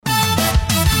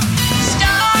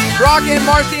Brock and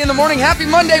Marci in the morning. Happy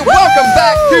Monday. Welcome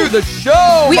back to the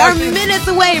show. We are minutes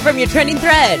away from your trending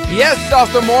thread. Yes,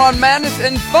 also more on madness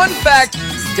and fun facts.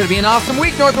 It's going to be an awesome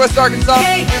week, Northwest Arkansas.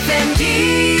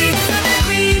 KFMG,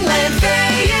 Greenland,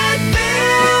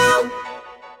 Fayetteville.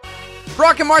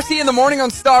 Brock and Marci in the morning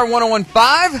on Star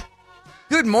 101.5.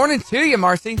 Good morning to you,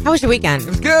 Marci. How was your weekend? It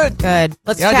was good. Good.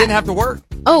 Let's I chat. didn't have to work.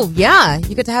 Oh, yeah.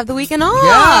 You get to have the weekend off.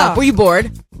 Yeah. Were you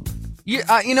bored? You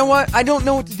know what? I don't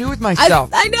know what to do with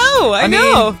myself. I know. I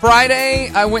mean, Friday,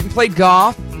 I went and played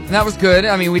golf, and that was good.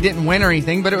 I mean, we didn't win or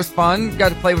anything, but it was fun. Got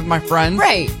to play with my friends.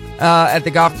 Right. At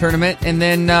the golf tournament, and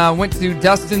then went to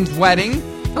Dustin's wedding.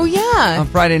 Oh, yeah. On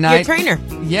Friday night. Your trainer.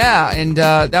 Yeah, and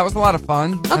that was a lot of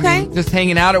fun. Okay. I mean, just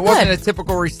hanging out. It wasn't a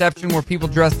typical reception where people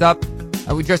dressed up.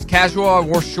 We dressed casual. I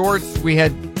wore shorts. We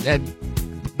had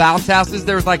bounce houses.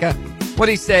 There was like a, what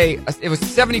do you say? It was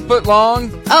 70 foot long.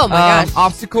 Oh, my gosh.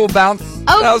 Obstacle bounce.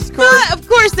 Oh, that was cool. Of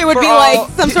course there would be like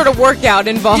some sort of workout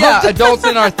involved. Yeah, adults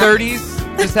in our 30s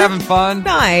just having fun.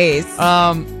 Nice.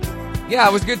 Yeah,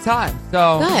 it was a good time.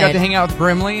 So Good. got to hang out with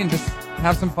Brimley and just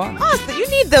have some fun. Oh, so you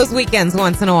need those weekends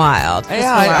once in a while.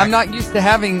 Yeah, I'm not used to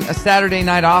having a Saturday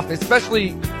night off,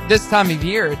 especially this time of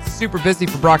year. It's super busy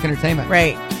for Brock Entertainment.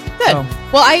 Right. Good. So.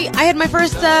 Well, I had my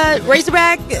first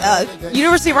Razorback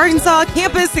University of Arkansas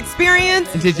campus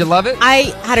experience. And did you love it?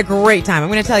 I had a great time. I'm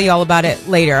going to tell you all about it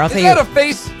later. I'll tell Is you.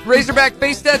 that a Razorback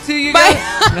face tattoo you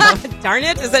got? No. Darn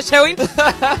it. Is that showing?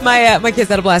 My kids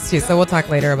had a blast too, so we'll talk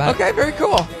later about it. Okay, very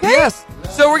cool. Yes.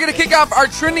 So we're going to kick off our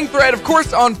trending thread. Of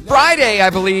course, on Friday, I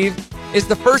believe, is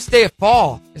the first day of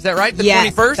fall. Is that right? The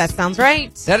 21st? That sounds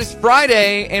right. That is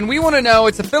Friday, and we want to know,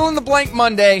 it's a fill-in-the-blank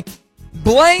Monday.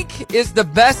 Blank is the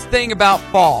best thing about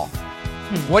fall.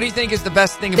 What do you think is the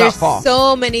best thing about fall? There's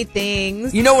so many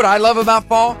things. You know what I love about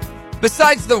fall?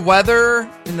 Besides the weather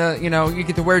and the, you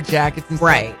get to wear jackets and stuff.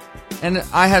 Right. And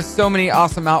I have so many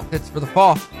awesome outfits for the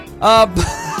fall. Of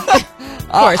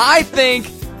course. I think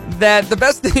that the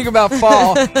best thing about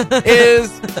fall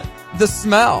is the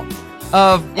smell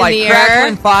of like the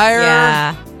crackling air. fire.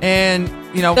 Yeah. And,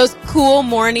 Those cool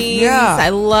mornings. Yeah. I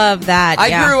love that.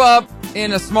 I grew up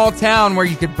in a small town where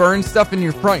you could burn stuff in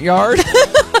your front yard.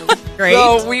 Great.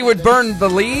 So we would burn the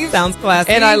leaves. Sounds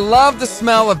classy. And I love the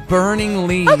smell of burning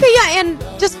leaves. Okay, yeah, and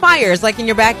just fires, like in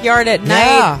your backyard at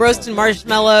night, roasting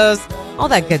marshmallows, all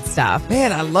that good stuff.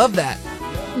 Man, I love that.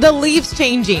 The leaves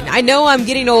changing. I know I'm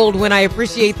getting old when I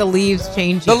appreciate the leaves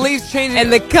changing. The leaves changing.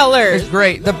 And the colors. It's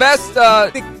great. The best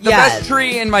best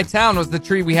tree in my town was the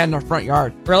tree we had in our front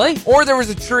yard. Really? Or there was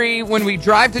a tree when we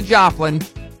drive to Joplin,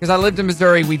 because I lived in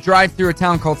Missouri, we drive through a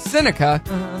town called Seneca,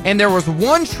 and there was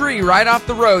one tree right off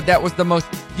the road that was the most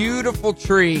beautiful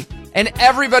tree, and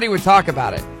everybody would talk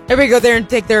about it. Everybody go there and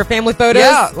take their family photos?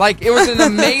 Yeah, like it was an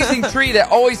amazing tree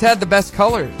that always had the best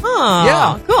colors. Oh,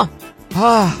 yeah. Cool.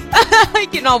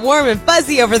 Getting all warm and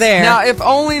fuzzy over there. Now, if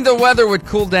only the weather would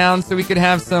cool down so we could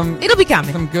have some... It'll be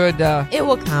coming. Some good... it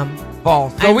will come. Fall.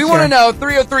 So we want to know,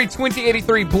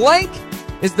 303-2083, blank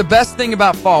is the best thing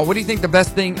about fall. What do you think the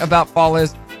best thing about fall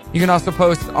is? You can also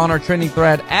post on our trending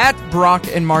thread at Brock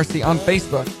and Marci on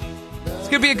Facebook. It's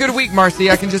going to be a good week,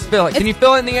 Marci. I can just feel it. Can you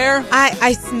feel it in the air?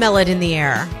 I smell it in the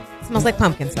air. It smells like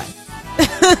pumpkin spice. No,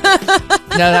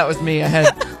 that was me. I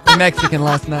had a Mexican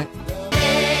last night.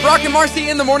 Brock and Marci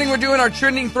in the morning. We're doing our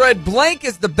trending thread. Blank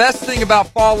is the best thing about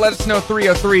fall. Let us know,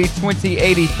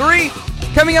 303-2083.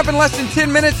 Coming up in less than 10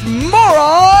 minutes, more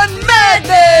on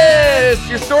madness.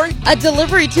 Your story? A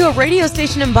delivery to a radio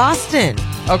station in Boston.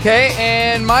 Okay,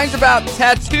 and mine's about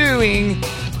tattooing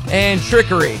and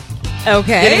trickery.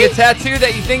 Okay. Getting a tattoo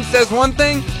that you think says one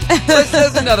thing, but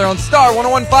says another on Star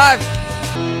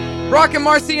 101.5. Brock and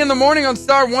Marci in the morning on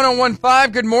Star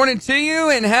 101.5. Good morning to you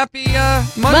and happy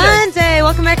Monday.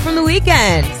 Welcome back from the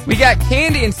weekend. We got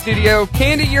Candy in studio.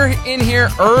 Candy, you're in here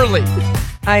early.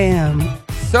 I am.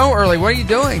 So early. What are you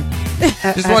doing?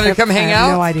 Just wanted to come hang out? I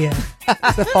have no idea.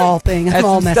 It's a fall thing. I'm Had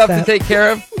all some messed stuff up. to take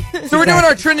care of. So we're doing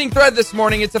our trending thread this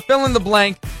morning. It's a fill in the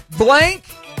blank. Blank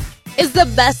is the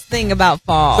best thing about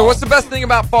fall. So what's the best thing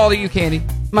about fall to you, Candy?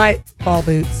 My fall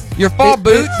boots. Your fall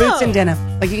boots? Boots and denim.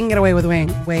 Like, you can get away with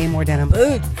wearing way more denim.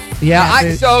 Boots.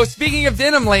 Yeah, so speaking of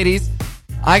denim, ladies,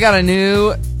 I got a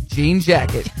new jean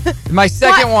jacket. My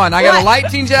second one. I got a light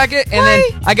jean jacket, and then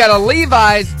I got a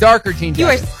Levi's darker jean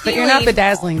jacket. But you're not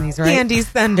bedazzling these, right? Candy's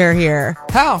thunder here.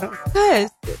 How?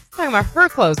 Because it's talking about her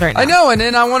clothes right now. I know, and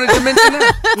then I wanted to mention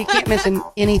that. You can't mention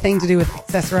anything to do with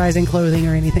accessorizing clothing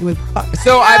or anything with...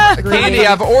 So, Candy,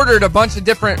 I've ordered a bunch of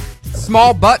different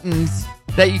small buttons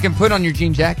that you can put on your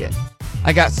jean jacket.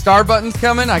 I got star buttons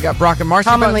coming. I got Brock and Marci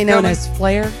commonly buttons known coming. as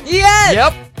flare. Yes.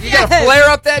 Yep. You got to flare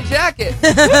up that jacket.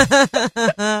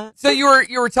 So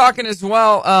you were talking as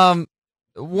well.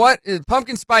 What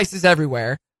pumpkin spice is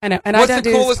everywhere. I know. And what's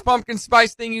the coolest pumpkin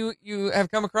spice thing you have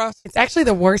come across? It's actually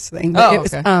the worst thing. But it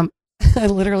was, I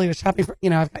literally was shopping for,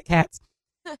 I've got cats.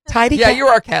 Tidy Yeah, Cat, you're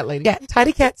our cat lady. Yeah,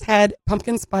 Tidy Cats had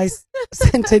pumpkin spice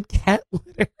scented cat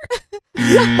litter.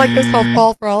 Like this whole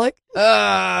fall frolic. But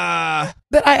I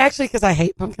actually, because I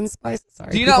hate pumpkin spice.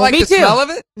 Sorry. Do you not like the smell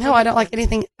of it? No, I don't like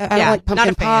anything. I don't like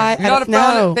pumpkin pie. You're not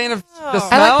a fan of the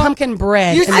smell? I like pumpkin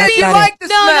bread. You said you like the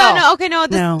smell. No. Okay, no.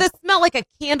 The smell like a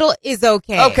candle is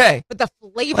okay. Okay. But the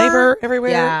flavor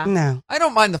everywhere? Yeah. No. I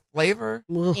don't mind the flavor.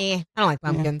 I don't like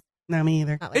pumpkins. Yeah. No, me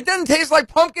either. It doesn't taste like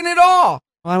pumpkin at all.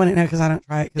 Well, I wouldn't know because I don't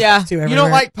try it. Yeah. It's too everywhere. You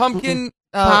don't like pumpkin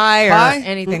pie or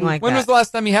anything like that. When was the last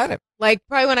time you had it? Like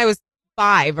probably when I was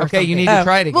 5 or something. Okay, you need to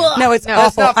try it again. No, it's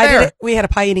That's awful. not I did fair. it. We had a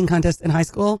pie eating contest in high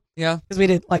school. Yeah. Because we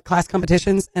did like class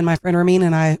competitions, and my friend Ramin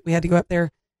and we had to go up there,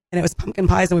 and it was pumpkin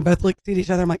pies, and we both looked at each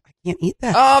other. I'm like, I can't eat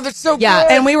that. Oh, that's so good.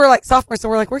 And we were like sophomores, so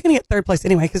we're like, we're going to get third place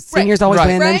anyway, because seniors always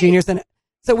win, then juniors. And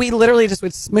so we literally just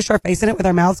would smush our face in it with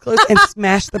our mouths closed and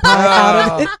smash the pie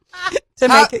out of it to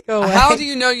make it go away. How do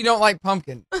you know you don't like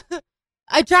pumpkin?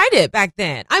 I tried it back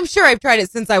then. I'm sure I've tried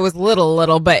it since I was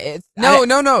little, but it's No.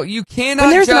 You cannot when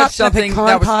there's an judge option of something pecan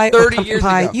that was pie or 30 pumpkin years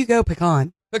pie, ago. you go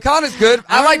pecan. Pecan is good.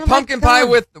 I like pumpkin pie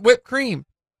with whipped cream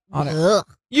on it. Ugh.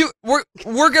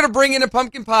 We're gonna bring in a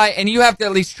pumpkin pie, and you have to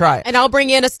at least try it. And I'll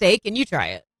bring in a steak and you try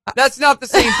it. That's not the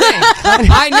same thing.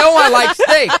 I know I like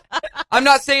steak. I'm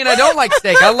not saying I don't like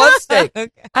steak. I love steak. Okay.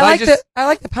 I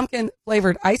like the pumpkin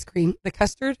flavored ice cream, the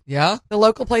custard. Yeah. The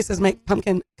local places make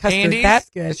pumpkin custard. Candies, That's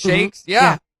good. the shakes.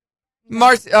 Yeah.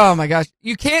 Marci, oh my gosh.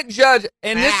 You can't judge,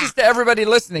 and this is to everybody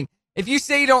listening. If you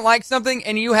say you don't like something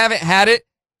and you haven't had it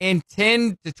in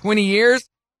 10 to 20 years,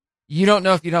 you don't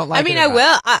know if you don't like it. I mean, I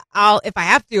will. I'll if I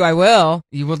have to, I will.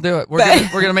 You will do it. We're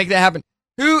gonna make that happen.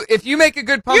 If you make a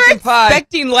good pumpkin You're pie,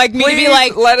 expecting like me to be please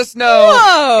like, let us know,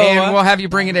 whoa, and we'll have you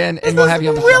bring it in, and we'll have you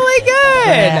on the show. really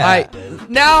good. All right,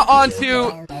 now on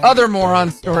to other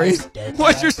moron stories.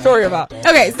 What's your story about?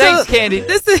 Okay, so Thanks, Candy.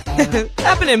 This is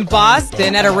happened in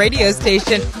Boston at a radio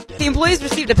station. The employees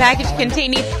received a package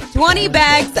containing 20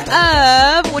 bags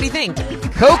of, what do you think?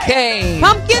 Cocaine.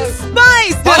 Pumpkin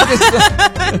spice.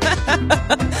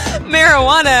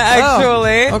 Marijuana,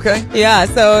 actually. Oh, okay. Yeah,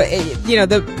 so,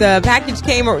 the package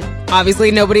came,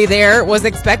 obviously nobody there was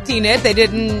expecting it. They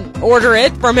didn't order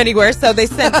it from anywhere, so they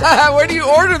sent... Where do you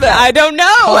order that? I don't know.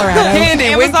 Colorado.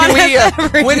 Candy, when Amazon can we, has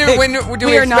everything. when do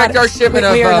we expect our shipment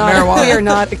of marijuana? We are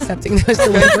not accepting those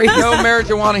deliveries. No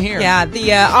marijuana here. Yeah,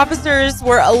 the officers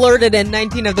were alerted and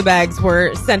 19 of the bags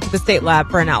were sent to the state lab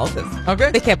for analysis.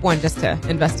 Okay. They kept one just to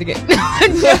investigate.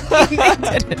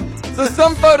 They didn't. So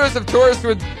some photos of tourists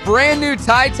with brand new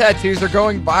Thai tattoos are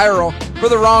going viral for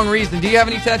the wrong reason. Do you have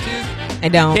any tattoos? I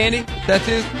don't. Candy?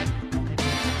 Tattoos?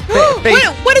 What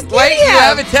does Candy Wait, you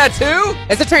have? have a tattoo?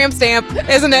 It's a tramp stamp,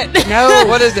 isn't it? No.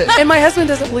 What is it? And my husband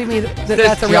doesn't believe me that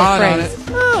that's a real John on phrase. it.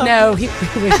 No,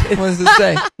 What does it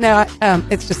say? No,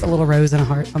 it's just a little rose and a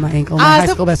heart on my ankle. My high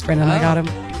school best friend and I got him.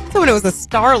 So when it was a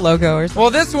star logo or something.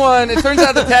 Well, this one, it turns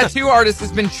out the tattoo artist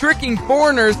has been tricking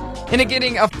foreigners into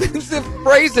getting offensive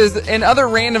phrases and other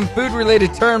random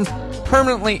food-related terms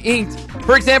permanently inked.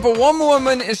 For example, one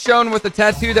woman is shown with a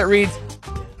tattoo that reads,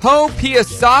 Po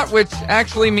Piasat, which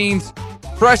actually means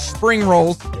fresh spring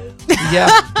rolls. Yeah.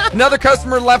 Another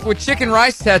customer left with chicken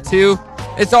rice tattoo.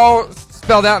 It's all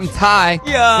spelled out in Thai.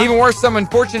 Yeah. Even worse, some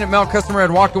unfortunate male customer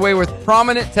had walked away with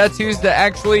prominent tattoos that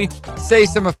actually say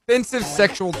some offensive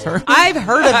sexual terms. I've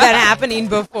heard of that happening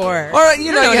before. Or,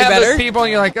 you don't have any those people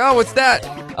and you're like, oh, what's that?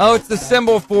 Oh, it's the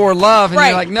symbol for love. And Right.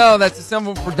 you're like, no, that's the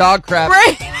symbol for dog crap.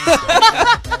 Right.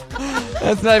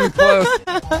 That's not even close.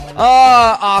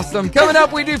 Oh, awesome. Coming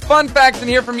up, we do fun facts and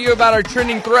hear from you about our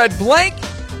trending thread. Blank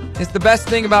is the best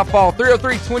thing about fall.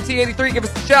 303-2083. Give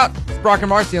us a shout. It's Brock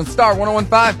and Marci on Star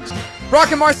 101.5.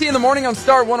 Brock and Marci in the morning on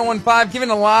Star 101.5, giving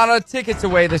a lot of tickets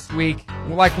away this week.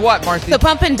 Like what, Marci? The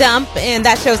Pump and Dump, and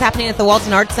that show's happening at the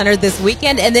Walton Arts Center this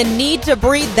weekend, and then Need to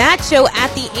Breathe, that show at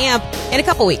the Amp in a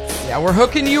couple weeks. Yeah, we're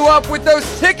hooking you up with those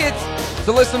tickets.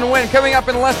 So listen to win. Coming up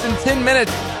in less than 10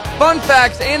 minutes, fun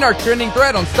facts and our trending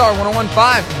thread on Star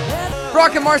 101.5.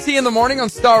 Brock and Marci in the morning on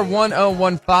Star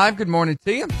 101.5. Good morning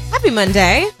to you. Happy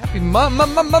Monday. Happy Monday.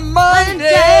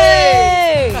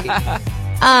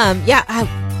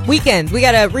 Weekends. We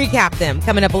got to recap them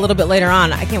coming up a little bit later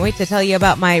on. I can't wait to tell you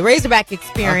about my Razorback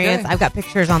experience. Okay. I've got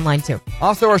pictures online too.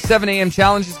 Also, our 7 a.m.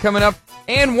 challenge is coming up.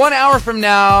 And 1 hour from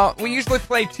now, we usually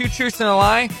play Two Truths and a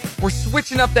Lie. We're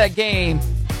switching up that game.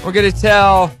 We're going to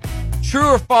tell true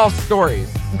or false stories.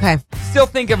 Okay. Still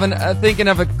thinking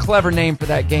of a clever name for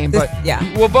that game, but yeah.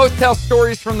 We'll both tell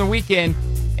stories from the weekend,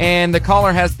 and the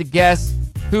caller has to guess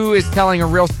who is telling a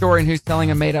real story and who's telling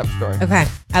a made-up story. Okay.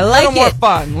 I like it.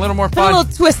 A little more Put fun. a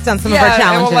little twist on some of our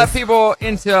challenges. And we'll let people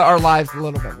into our lives a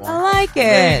little bit more. I like it.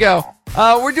 There you go.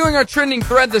 We're doing our trending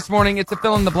thread this morning. It's a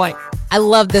fill in the blank. I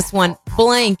love this one.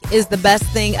 Blank is the best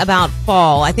thing about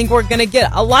fall. I think we're going to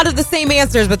get a lot of the same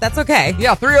answers, but that's okay.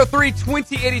 Yeah,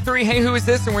 303-2083. Hey, who is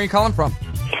this and where are you calling from?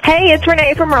 Hey, it's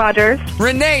Renee from Rogers.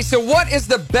 Renee, so what is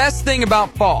the best thing about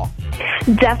fall?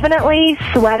 Definitely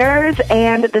sweaters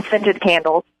and the scented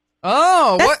candles.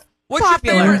 Oh, what's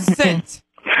popular. your favorite scent?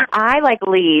 I like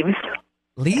leaves.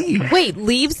 Leaves. Wait,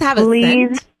 leaves have a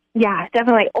Leaves. scent? Yeah,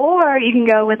 definitely. Or you can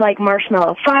go with like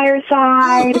marshmallow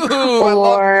fireside Ooh, I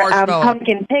love or marshmallow.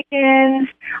 pumpkin pickens,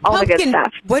 all the good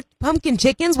stuff. What? Pumpkin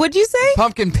chickens? What'd you say?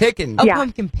 Pumpkin picking. Oh, Yeah.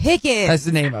 pumpkin pickens. That's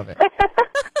the name of it.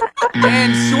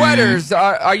 And sweaters.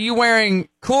 Are you wearing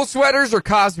cool sweaters or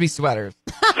Cosby sweaters?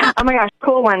 Oh my gosh,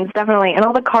 cool ones, definitely. And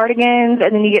all the cardigans,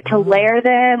 and then you get to layer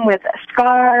them with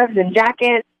scarves and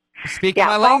jackets. Speaking Yeah,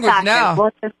 my fall language fashion. now. Well,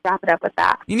 let's just wrap it up with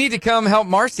that. You need to come help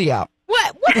Marci out.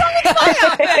 What? What's wrong with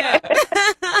my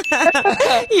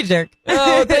outfit? You jerk.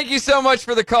 Oh, thank you so much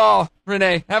for the call,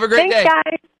 Renee. Have a great Thanks, day.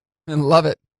 guys. And love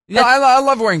it. Yeah, I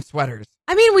love wearing sweaters.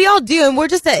 I mean, we all do, and we're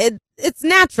just, it's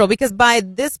natural because by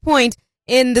this point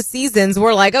in the seasons,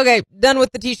 we're like, okay, done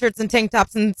with the t-shirts and tank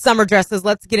tops and summer dresses.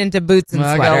 Let's get into boots and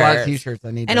Well, I sweaters. got a lot of t-shirts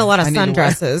I need And to, a lot of I need to wear.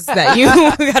 sundresses that you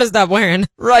got to stop wearing.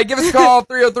 Right, give us a call,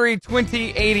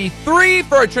 303-2083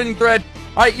 for our trending thread.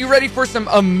 All right, you ready for some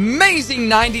amazing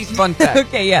 90s fun facts?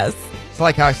 Okay, yes. It's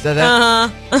like how I said that.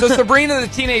 Uh-huh. So Sabrina the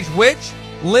Teenage Witch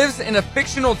lives in a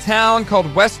fictional town called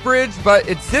Westbridge, but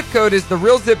its zip code is the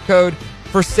real zip code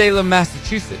for Salem,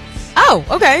 Massachusetts. Oh,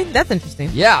 okay. That's interesting.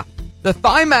 Yeah. The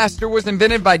Thigh Master was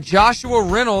invented by Joshua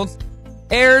Reynolds,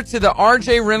 heir to the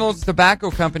R.J. Reynolds Tobacco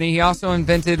Company. He also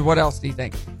invented, what else do you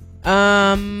think?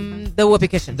 The whoopee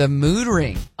cushion. The mood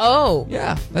ring. Oh.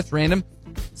 Yeah, that's random.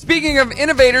 Speaking of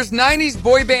innovators, 90s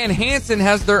boy band Hanson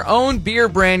has their own beer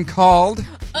brand called...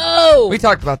 Oh. We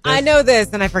talked about this. I know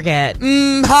this and I forget.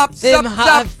 Hop, Them sup,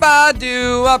 hops. sup,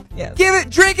 do up. Yes. Give it,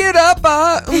 drink it up,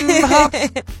 hops.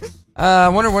 I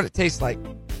wonder what it tastes like.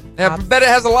 I bet it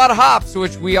has a lot of hops,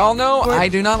 which we all know I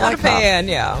do not like a fan,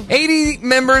 yeah. 80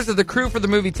 members of the crew for the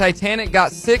movie Titanic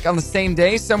got sick on the same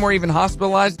day. Some were even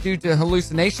hospitalized due to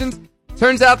hallucinations.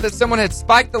 Turns out that someone had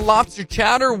spiked the lobster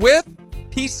chowder with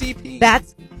PCP.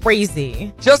 That's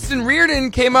crazy. Justin Reardon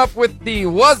came up with the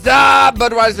 "What's Up"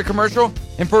 Budweiser commercial,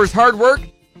 and for his hard work,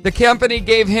 the company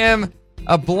gave him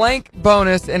a blank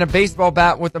bonus and a baseball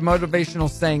bat with a motivational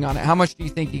saying on it. How much do you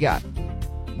think he got?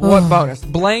 What bonus?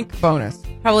 Blank bonus.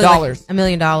 Probably dollars. like $1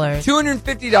 million.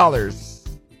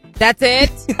 $250. That's it?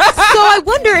 So I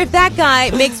wonder if that guy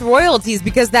makes royalties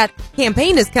because that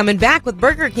campaign is coming back with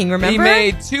Burger King, remember? He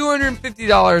made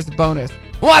 $250 bonus.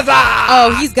 What's up?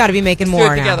 Oh, he's got to be making Let's more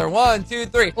do it now. together. 1, 2,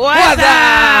 3. What's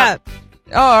up?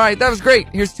 Oh, all right. That was great.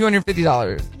 Here's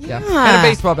 $250. Yeah. And a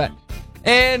baseball bat.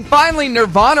 And finally,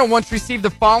 Nirvana once received the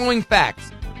following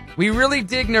facts. We really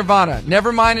dig Nirvana.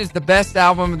 Nevermind is the best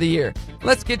album of the year.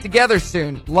 Let's get together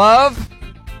soon. Love,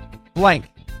 blank.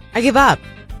 I give up.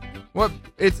 What?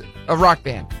 It's a rock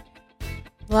band.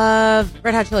 Love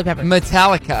Red Hot Chili Peppers.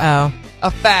 Metallica. Oh.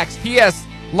 A fax. P.S.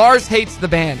 Lars hates the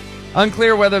band.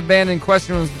 Unclear whether the band in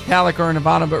question was Metallica or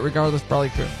Nirvana, but regardless, probably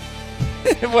true.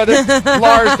 Whether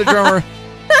Lars, the drummer.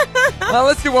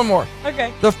 Let's do one more.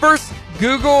 Okay. The first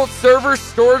Google server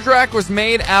storage rack was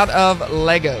made out of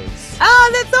Legos.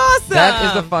 Oh, that's awesome.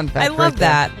 That is a fun fact. I love right there.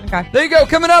 that. Okay. There you go.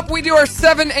 Coming up, we do our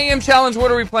 7 a.m. challenge.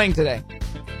 What are we playing today?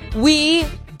 We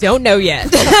don't know yet.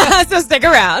 So stick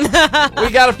around. We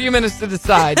got a few minutes to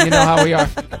decide. You know how we are.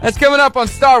 That's coming up on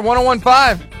Star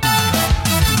 101.5.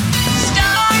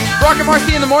 Rock and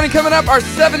Marci in the morning coming up. Our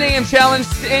 7 a.m. challenge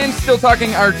and still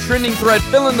talking our trending thread.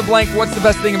 Fill in the blank. What's the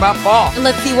best thing about fall?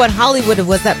 Let's see what Hollywood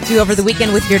was up to over the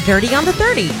weekend with your Dirty on the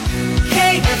 30.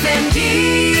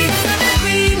 KFMD,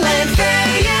 Greenland,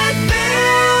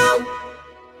 Fayetteville.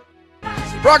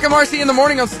 Rock and Marci in the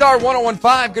morning on Star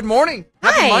 101.5. Good morning.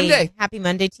 Happy Hi. Monday. Happy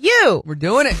Monday to you. We're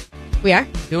doing it. We are.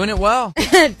 Doing it well. Do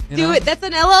know? it. That's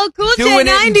an LL Cool J Doing it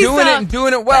 90s and doing it song. and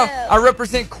doing it well. I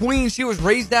represent Queens. She was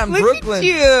raised out in Look Brooklyn. at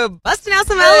you. Busting out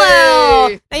some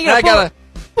Hey. LL. Now you I gotta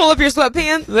pull up your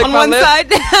sweatpants Lick on my one lip.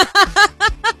 side.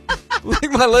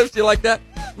 Lick my lips. You like that?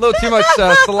 A little too much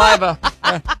saliva.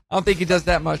 I don't think he does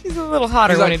that much. He's a little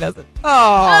hotter He's when like, he does it. Oh.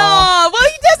 Oh, well,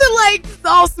 he does it like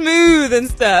all smooth and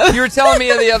stuff. You were telling me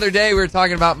the other day, we were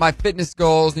talking about my fitness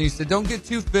goals, and you said, don't get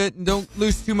too fit and don't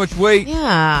lose too much weight.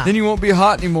 Yeah. Then you won't be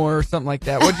hot anymore or something like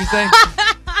that. What'd you say?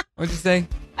 What'd you say?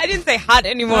 I didn't say hot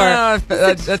anymore.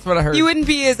 That's what I heard. You wouldn't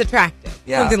be as attractive.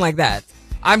 Yeah. Something like that.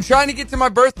 I'm trying to get to my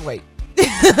birth weight,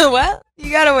 Well, you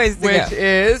got a ways to which go.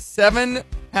 is 7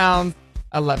 pounds,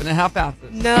 11.5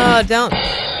 ounces. No, don't.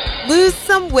 Lose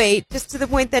some weight just to the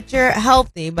point that you're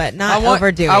healthy, but not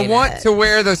overdoing it. I want to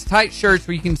wear those tight shirts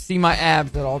where you can see my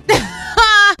abs at all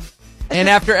times. And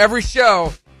after every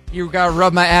show, you got to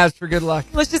rub my abs for good luck.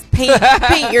 Let's just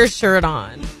paint your shirt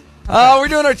on. We're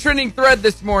doing our trending thread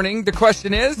this morning. The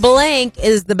question is... Blank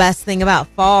is the best thing about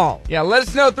fall. Yeah, let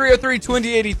us know,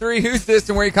 303-2083. Who's this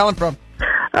and where you calling from?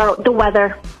 Oh, the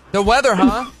weather. The weather,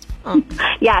 huh?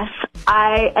 Yes,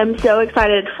 I am so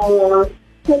excited for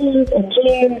hoodies and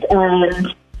jeans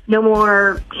and no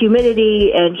more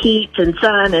humidity and heat and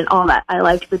sun and all that. I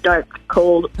like the dark,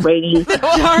 cold, rainy,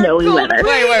 snowy weather.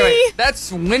 Wait.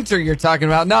 That's winter you're talking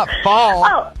about, not fall.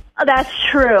 Oh, that's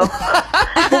true.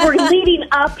 But we're leading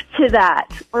up to that.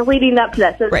 So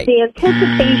Right. the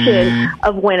anticipation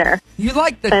of winter. You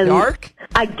like the And dark?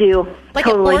 I do. Like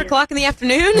totally. at 4 o'clock in the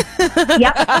afternoon?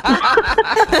 Yep.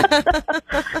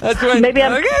 That's when, Maybe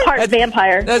I'm part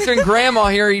vampire. That's when Grandma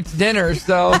here eats dinner,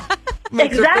 so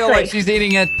makes her feel like she's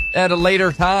eating it at a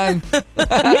later time.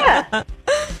 Yeah.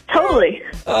 Totally.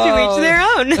 To each their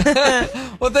own.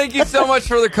 Well, thank you so much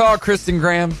for the call, Kristen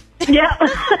Graham. Yeah.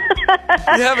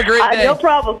 You have a great day. No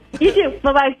problem. You too.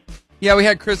 Bye-bye. Yeah, we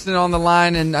had Kristen on the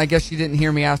line, and I guess she didn't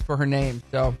hear me ask for her name,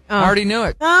 so I already knew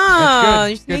it. Oh,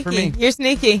 That's you're good. Good sneaky. for me. You're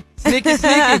sneaky. Sneaky.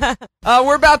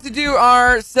 We're about to do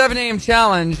our 7 a.m.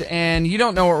 challenge, and you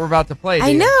don't know what we're about to play, do I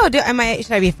you? know.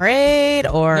 Should I be afraid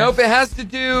or? Nope, it has to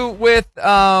do with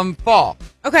fall.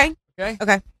 Okay. Okay?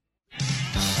 Okay.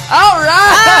 All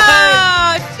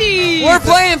right! Oh, jeez. We're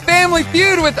playing Family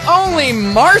Feud with only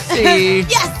Marci.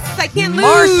 Yes, I can't lose.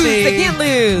 Marci. I can't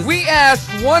lose. We asked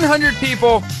 100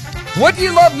 people, what do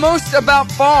you love most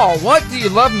about fall? What do you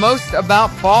love most about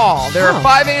fall? There are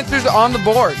 5 answers on the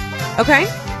board. Okay.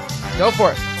 Go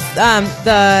for it.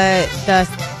 The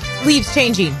leaves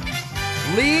changing.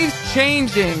 Leaves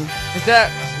changing. Is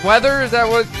that weather? Is that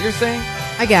what you're saying?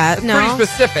 I got It's no. pretty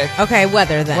specific. Okay,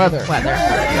 weather then. Weather.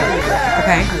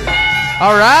 Okay.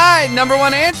 All right, number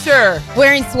 1 answer.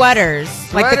 Wearing sweaters,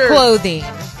 like the Sweaters. clothing.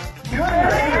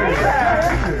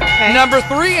 Number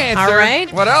 3 answer. All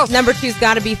right. What else? Number 2's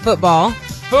got to be football.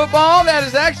 Football. That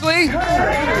is actually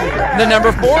the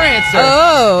number 4 answer.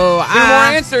 Oh, 2 more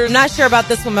answers. I'm not sure about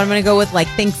this one, but I'm going to go with like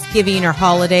Thanksgiving or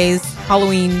holidays.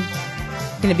 Halloween.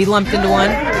 Can it be lumped into one?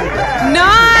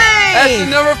 Nice. That's the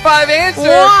number 5 answer.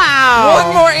 Wow.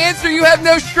 1 more answer. You have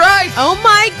no strike. Oh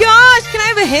my gosh. Can I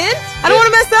have a hint? I don't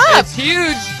want to mess up. It's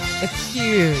huge. It's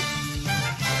huge.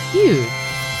 Huge.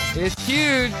 It's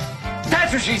huge.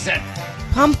 That's what she said.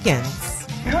 Pumpkins.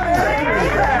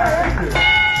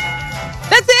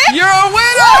 That's it? You're a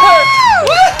winner.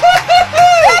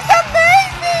 That's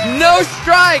amazing. No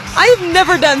strikes. I've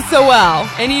never done so well.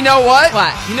 And you know what?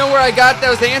 What? You know where I got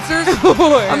those answers?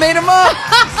 I made them up.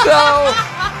 So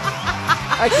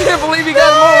I can't believe you got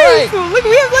them all right. Look,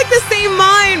 we have like the same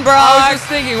mind, bro. I was just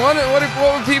thinking, what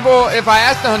would people, if I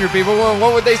asked 100 people,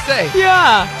 what would they say?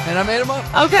 Yeah. And I made them up.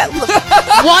 Okay. Look,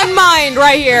 one mind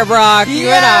right here, Brock. You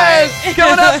and Yes! I.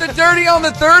 Coming up to Dirty on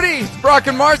the 30. Brock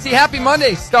and Marci, happy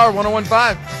Monday. Star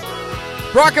 101.5.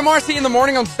 Brock and Marci in the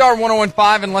morning on Star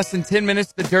 101.5 in less than 10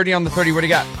 minutes. The Dirty on the 30. What do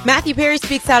you got? Matthew Perry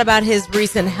speaks out about his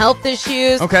recent health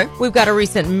issues. Okay. We've got a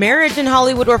recent marriage in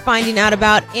Hollywood we're finding out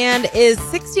about. And is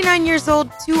 69 years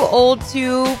old too old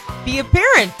to be a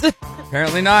parent?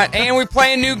 Apparently not. And we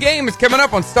play a new game. It's coming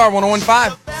up on Star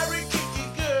 101.5.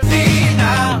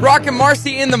 Brock and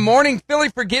Marci in the morning. Philly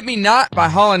Forget Me Not by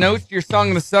Hall & Oates, your song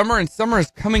of the summer. And summer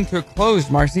is coming to a close,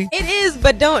 Marci. It is,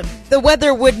 but the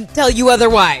weather wouldn't tell you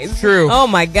otherwise. True. Oh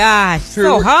my gosh. True.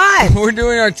 So hot. We're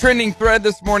doing our trending thread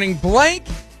this morning. Blank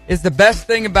is the best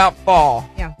thing about fall.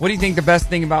 Yeah. What do you think the best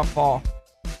thing about fall?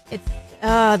 It's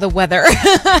the weather. One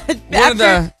of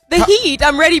After the heat,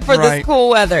 I'm ready for Right. this cool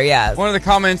weather, yes. One of the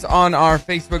comments on our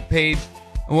Facebook page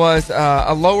was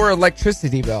a lower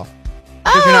electricity bill.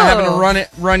 Because you're not having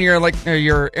to run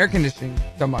your air conditioning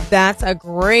so much. That's a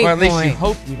great Or at least point. you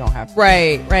hope you don't have to.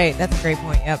 Right. That's a great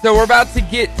point, yep. So we're about to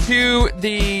get to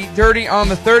the Dirty on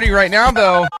the 30 right now,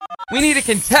 though. We need a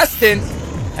contestant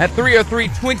at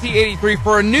 303-2083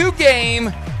 for a new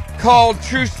game called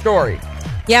True Story.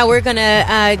 Yeah, we're going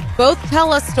to both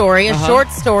tell a story, a short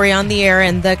story on the air,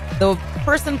 and the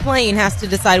person playing has to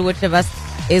decide which of us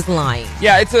is lying.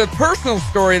 Yeah, it's a personal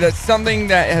story that's something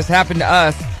that has happened to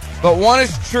us, but one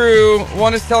is true,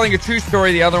 one is telling a true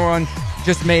story, the other one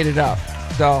just made it up.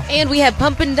 So, And we have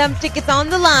pump and dump tickets on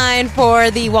the line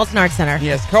for the Walton Arts Center.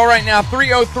 yes, call right now,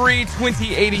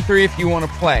 303-2083 if you want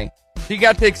to play. So you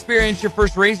got to experience your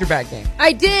first Razorback game.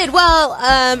 I did. Well,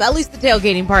 at least the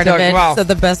tailgating part of it. Wow. So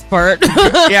the best part.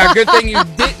 Yeah, good thing you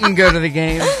didn't go to the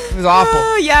game. It was awful.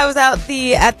 Oh, yeah, I was out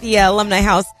at the alumni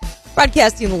house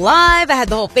broadcasting live. I had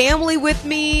the whole family with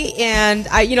me, and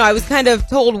I was kind of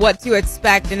told what to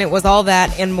expect, and it was all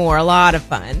that and more. A lot of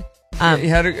fun. You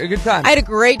had a good time. I had a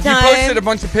great time. You posted a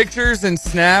bunch of pictures and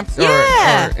snaps or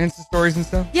Insta stories and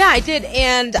stuff? Yeah, I did.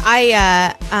 And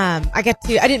I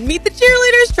didn't meet the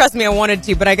cheerleaders. Trust me, I wanted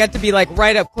to, but I got to be like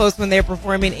right up close when they were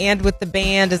performing and with the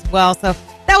band as well. So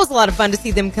that was a lot of fun to see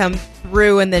them come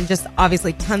through, and then just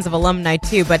obviously tons of alumni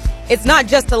too. But it's not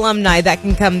just alumni that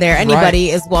can come there. Anybody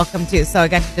is welcome too. So I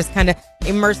got to just kind of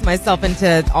immerse myself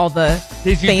into all the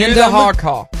Did you fandom. do the hog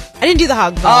call? I didn't do the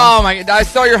hog call. Oh my God. I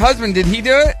saw your husband. Did he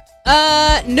do it?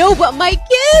 No, but my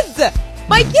kids, They're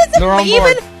on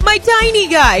even board. my tiny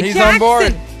guy, He's Jackson. on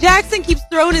board. Jackson keeps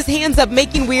throwing his hands up,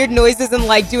 making weird noises and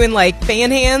like doing like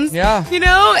fan hands. Yeah.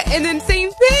 And then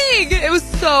same thing. It was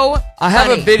so I have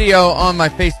funny. a video on my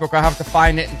Facebook. I have to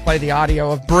find it and play the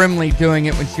audio of Brimley doing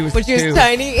it when she was When she was 2.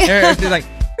 tiny. Yeah, she's like,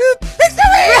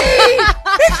 Victory!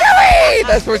 Victory!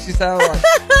 That's what she sounded like.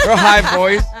 Real high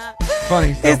voice.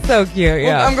 Funny. So. It's so cute,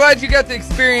 yeah. Well, I'm glad you got to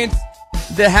experience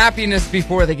the happiness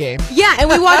before the game. Yeah, and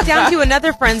we walked down to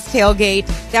another friend's tailgate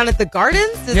down at the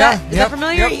Gardens. Is that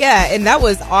familiar? Yep. Yeah, and that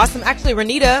was awesome. Actually,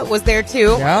 Renita was there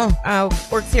too. Yeah.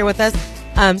 Works here with us.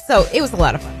 So it was a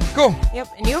lot of fun. Cool. Yep,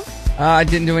 and you? I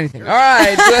didn't do anything. All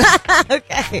right.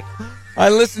 Okay. I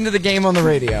listened to the game on the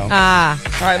radio. All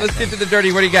right, let's get to the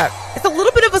dirty. What do you got? It's a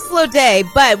little bit of a slow day,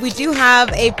 but we do have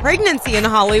a pregnancy in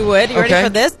Hollywood. You ready Okay. for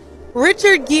this?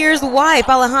 Richard Gere's wife,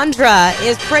 Alejandra,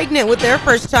 is pregnant with their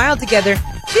first child together.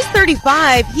 She's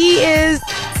 35. He is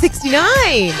 69.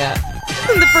 This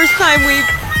isn't the first time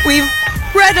we've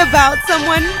read about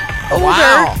someone older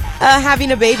Wow.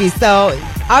 having a baby. So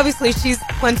obviously she's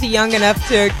plenty young enough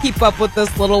to keep up with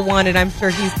this little one, and I'm sure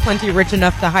he's plenty rich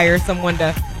enough to hire someone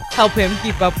to help him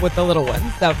keep up with the little one.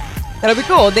 So that'll be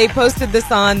cool. They posted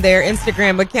this on their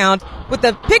Instagram account with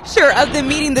a picture of them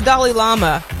meeting the Dalai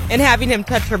Lama and having him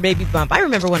touch her baby bump. I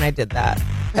remember when I did that.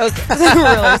 That was a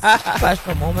really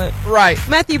special moment. Right.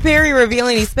 Matthew Perry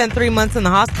revealing he spent 3 months in the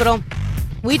hospital.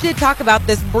 We did talk about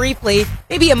this briefly,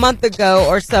 maybe a month ago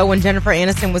or so, when Jennifer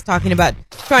Aniston was talking about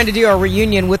trying to do a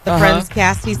reunion with the Friends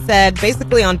cast. He said,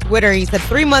 basically on Twitter, he said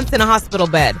 3 months in a hospital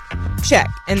bed. Check.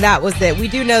 And that was it. We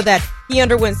do know that he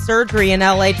underwent surgery in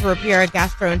L.A. to repair a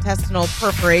gastrointestinal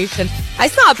perforation. I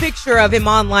saw a picture of him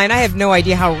online. I have no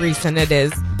idea how recent it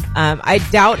is. I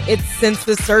doubt it's since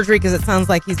the surgery, because it sounds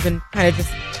like he's been kind of just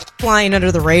flying under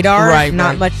the radar. Right, Not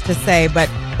right. much to say, but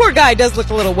poor guy does look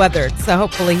a little weathered. So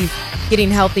hopefully he's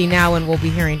getting healthy now, and we'll be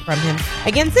hearing from him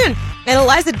again soon. And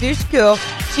Eliza Dushku,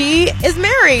 she is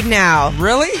married now.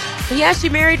 Really? Yeah, she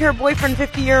married her boyfriend,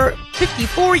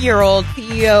 54-year-old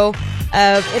CEO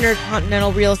of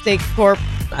Intercontinental Real Estate Corp.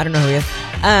 I don't know who he is.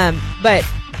 But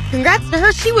congrats to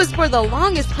her. She was for the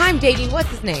longest time dating, what's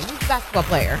his name? Who's the basketball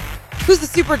player? Who's the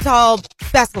super tall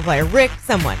basketball player? Rick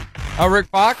someone. Oh, Rick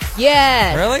Fox?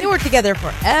 Yes. Really? They were together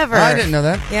forever. I didn't know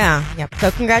that. Yeah. Yep.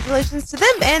 So congratulations to them.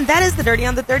 And that is the Dirty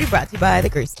on the 30, brought to you by The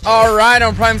Grease. All right,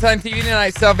 on Primetime TV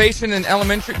tonight, Salvation and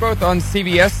Elementary, both on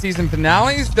CBS season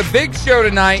finales. The big show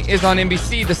tonight is on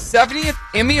NBC, the 70th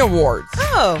Emmy Awards.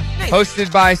 Oh, nice.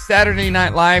 Hosted by Saturday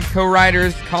Night Live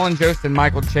co-writers Colin Jost and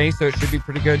Michael Che, so it should be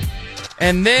pretty good.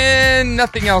 And then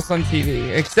nothing else on TV,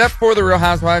 except for The Real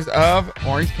Housewives of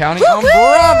Orange County on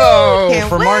Bravo Can't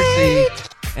for wait. Marci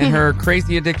and her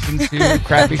crazy addiction to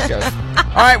crappy shows.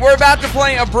 All right, we're about to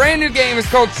play a brand new game. It's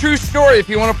called True Story. If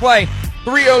you want to play,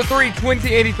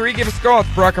 303-2083, give us a call. It's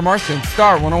Brock and Marci on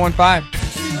Star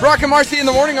 101.5. Brock and Marci in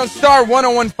the morning on Star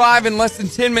 101.5. In less than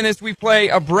 10 minutes, we play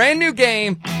a brand new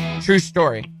game, True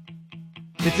Story.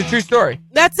 It's a true story.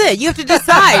 That's it. You have to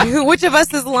decide which of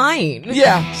us is lying.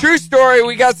 Yeah, true story.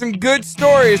 We got some good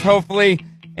stories, hopefully.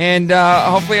 And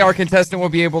hopefully our contestant will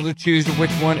be able to choose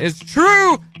which one is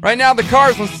true. Right now, the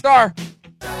cars on Star.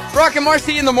 Brock and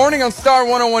Marci in the morning on Star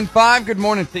 101.5. Good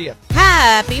morning to you.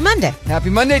 Happy Monday.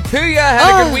 Happy Monday to you.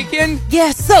 Had a good weekend.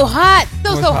 Yeah, so hot.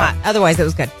 So was hot. hot. Otherwise, it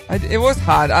was good. It was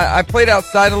hot. I played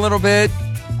outside a little bit.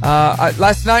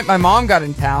 Last night, my mom got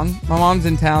in town. My mom's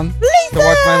in town to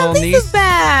watch my little Lisa's niece.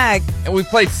 back. And we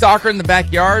played soccer in the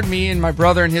backyard, me and my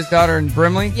brother and his daughter and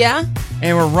Brimley. Yeah?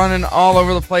 And we're running all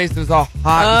over the place. It was all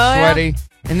hot Oh, and yeah. sweaty.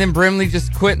 And then Brimley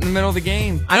just quit in the middle of the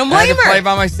game. I don't I had blame to her. play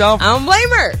by myself. I don't blame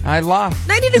her. I lost.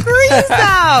 90 degrees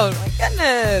out. My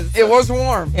goodness. It was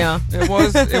warm. Yeah. It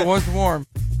was warm.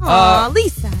 Aw,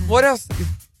 Lisa. What else?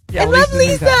 Yeah, I love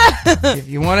Lisa's in Lisa. town. If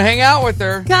you want to hang out with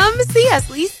her. Come see us,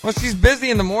 Lisa. Well, she's busy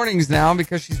in the mornings now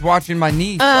because she's watching my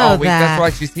niece Oh, all week. that. That's why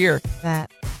she's here. That.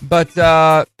 But,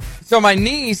 so my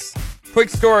niece, quick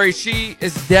story, she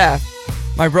is deaf,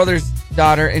 my brother's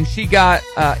daughter, and she got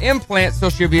implants so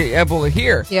she'll be able to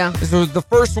hear. Yeah. This was the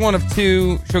first one of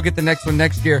 2. She'll get the next one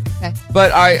next year. Okay.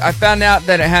 But I found out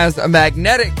that it has a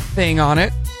magnetic thing on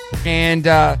it, and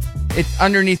it's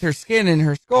underneath her skin in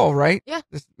her skull, right? Yeah.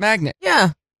 This magnet.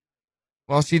 Yeah.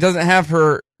 Well, she doesn't have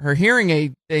her hearing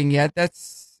aid thing yet.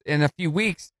 That's in a few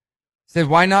weeks. Said,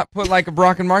 why not put like a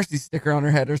Brock and Marcy sticker on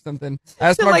her head or something?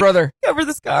 Asked To, my like, brother. Cover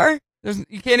the scar.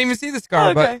 You can't even see the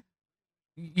scar, Okay. but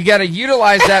you got to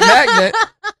utilize that magnet.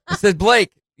 I said,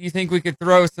 Blake, you think we could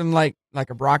throw some like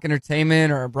a Brock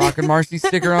Entertainment or a Brock and Marcy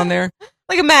sticker on there?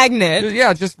 Like a magnet.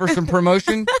 Yeah, just for some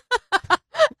promotion.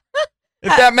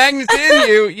 If that magnet's in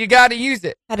you, you got to use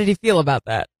it. How did he feel about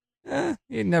that?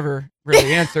 He never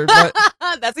really answered, but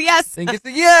That's a yes. I think it's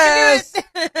a yes.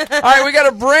 All right, we got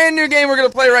a brand new game we're going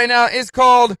to play right now. It's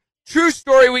called True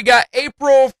Story. We got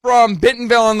April from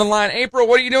Bentonville on the line. April,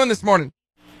 what are you doing this morning?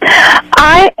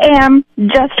 I am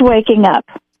just waking up.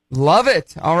 Love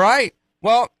it. All right.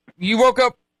 Well, you woke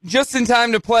up just in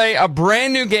time to play a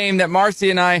brand new game that Marcy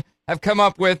and I have come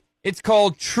up with. It's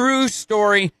called True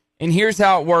Story, and here's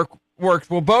how it works.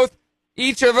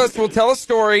 Each of us will tell a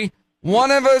story.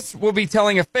 One of us will be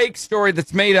telling a fake story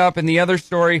that's made up, and the other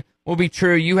story will be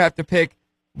true. You have to pick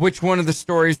which one of the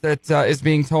stories that is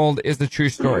being told is the true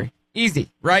story.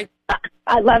 Easy, right?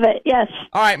 I love it. Yes.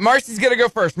 All right, Marcy's going to go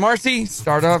first. Marcy,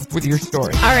 start off with your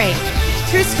story. All right.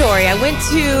 True story. I went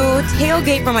to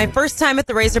tailgate for my first time at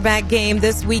the Razorback game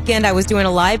this weekend. I was doing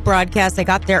a live broadcast. I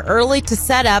got there early to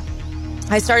set up.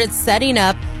 I started setting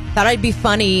up. Thought I'd be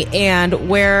funny and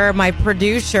wear my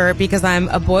Purdue shirt because I'm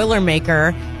a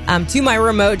Boilermaker to my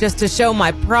remote just to show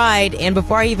my pride. And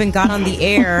before I even got on the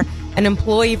air, an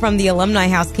employee from the alumni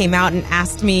house came out and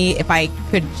asked me if I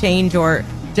could change or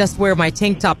just wear my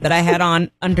tank top that I had on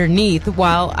underneath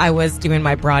while I was doing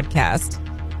my broadcast.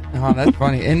 Oh, that's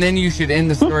funny. And then you should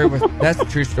end the story with, that's a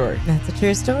true story. That's a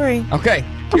true story. Okay,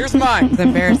 here's mine. It's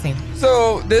embarrassing.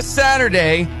 So this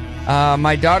Saturday,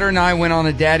 my daughter and I went on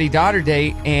a daddy-daughter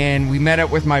date, and we met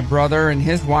up with my brother and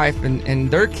his wife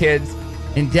and their kids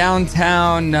in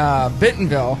downtown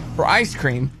Bentonville for ice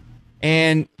cream.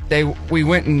 And we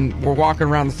went and were walking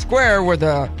around the square where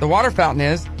the water fountain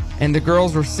is, and the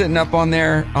girls were sitting up on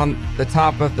there on the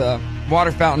top of the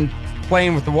water fountain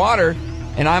playing with the water,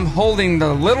 and I'm holding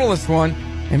the littlest one,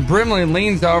 and Brimley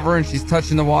leans over and she's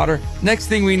touching the water. Next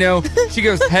thing we know, she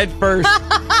goes head first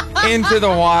into the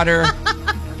water.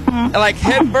 Like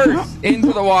head first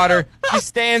into the water. She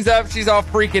stands up, she's all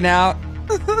freaking out.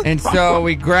 And so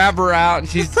we grab her out, and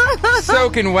she's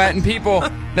soaking wet, and people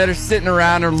that are sitting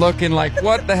around are looking like,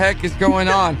 what the heck is going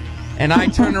on? And I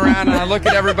turn around and I look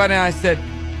at everybody and I said,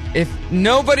 if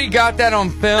nobody got that on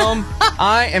film,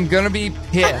 I am going to be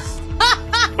pissed.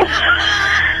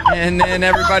 And then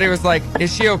everybody was like,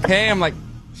 is she okay? I'm like,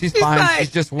 she's fine.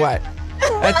 She's just wet.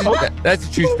 That's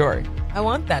a true story. I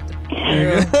want that to be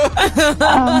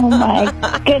Oh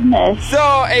my goodness.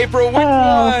 So, April, which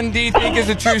one do you think is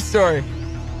a true story?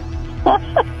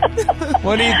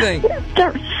 What do you think?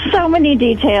 There's so many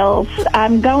details.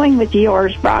 I'm going with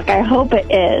yours, Brock. I hope it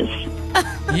is.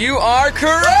 You are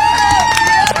correct!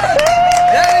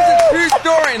 That is a true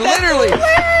story. And literally,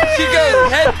 she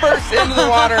goes head first into the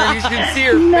water, and you should see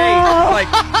her face. Like,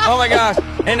 oh my gosh.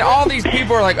 And all these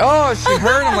people are like, oh, is she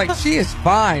hurt? I'm like, she is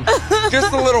fine.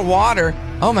 Just a little water.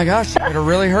 Oh my gosh, she could have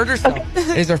really hurt herself.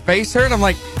 Is her face hurt? I'm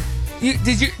like,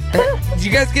 did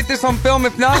you guys get this on film?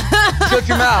 If not, shut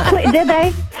your mouth. Wait, did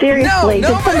they? Seriously? No,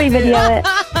 did somebody video it?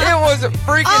 It was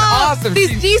freaking awesome. These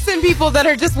She's- decent people that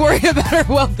are just worried about her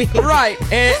well-being. Right.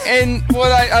 And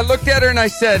what I looked at her and I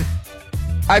said,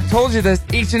 I've told you this,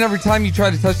 each and every time you try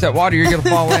to touch that water, you're going to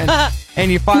fall in. And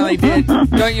you finally did.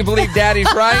 Don't you believe Daddy's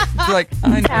right? She's like, I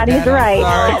know, Daddy's Dad, I'm right.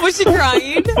 sorry. Was she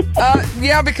crying?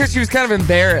 Yeah, because she was kind of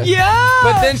embarrassed. Yeah.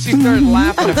 But then she started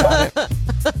laughing about it.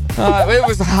 It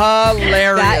was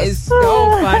hilarious. That is so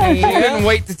funny. She couldn't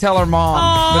wait to tell her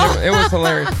mom. But it was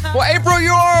hilarious. Well, April,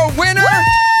 you are a winner.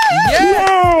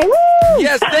 Yes. Yay! Woo!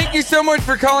 Yes, thank you so much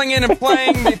for calling in and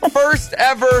playing the first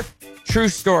ever true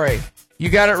story. You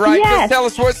got it right. Yes. Just tell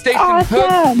us what station Awesome.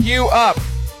 hooked you up.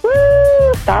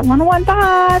 Woo! Star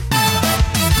 1015.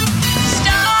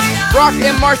 Brock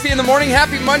and Marcy in the morning.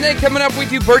 Happy Monday. Coming up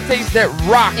with you, birthdays that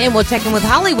rock. And we'll check in with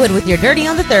Hollywood with your Dirty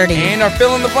on the 30. And our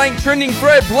fill in the blank trending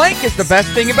thread. Blank is the best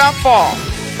thing about fall.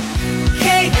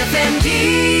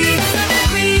 KFMD,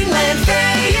 Greenland,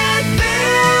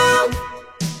 Fayetteville.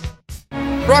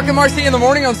 Brock and Marci in the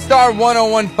morning on Star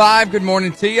 101.5. Good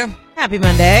morning to you. Happy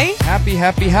Monday. Happy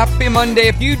Monday.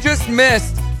 If you just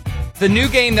missed the new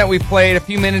game that we played a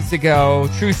few minutes ago,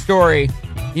 True Story,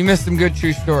 you missed some good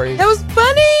true stories. That was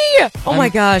funny. Oh, my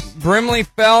gosh. Brimley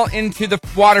fell into the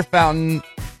water fountain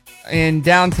in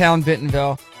downtown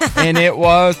Bentonville, and it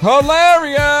was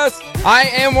hilarious. I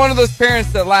am one of those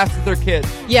parents that laughs at their kids.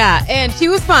 Yeah, and she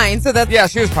was fine. So Yeah,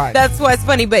 she was fine. That's why it's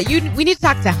funny. But we need to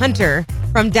talk to Hunter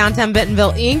from Downtown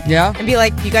Bentonville Inc. Yeah. And be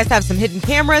like, you guys have some hidden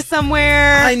cameras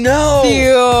somewhere? I know.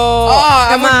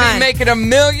 I would be making $1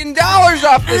 million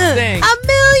off this thing. $1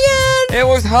 million. It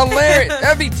was hilarious.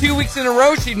 That'd be 2 weeks in a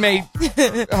row she'd made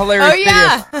hilarious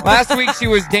yeah. videos. Last week she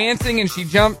was dancing and she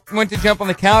went to jump on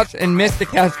the couch and missed the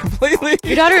couch completely.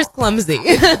 Your daughter is clumsy.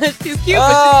 She's cute,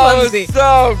 but Oh, she's clumsy. it was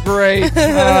so great.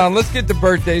 Let's get to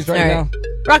birthdays right now.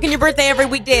 Rocking your birthday every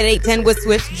weekday at 8:10 with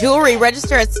Swift Jewelry.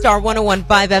 Register at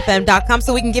star1015fm.com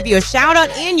so we can give you a shout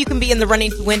out and you can be in the running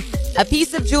to win a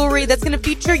piece of jewelry that's going to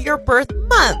feature your birth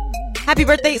month. Happy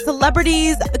birthday,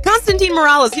 celebrities. Constantine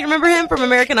Morales. You remember him from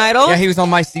American Idol? Yeah, he was on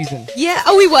my season. Yeah.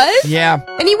 Oh, he was? Yeah.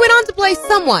 And he went on to play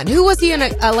someone. Who was he in a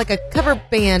cover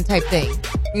band type thing?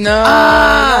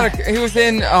 No, he was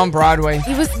on Broadway.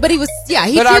 He was. Yeah.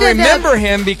 But I remember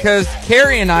him because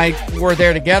Carrie and I were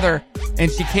there together, and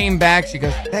she came back. She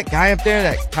goes, "That guy up there,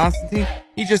 that Constantine,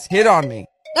 he just hit on me.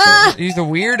 He's a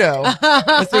weirdo."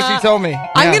 That's what she told me.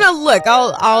 Yeah. I'm gonna look.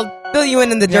 I'll fill you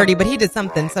in the dirty, but he did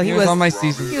something. So he was on my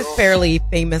season. He was fairly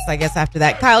famous, I guess. After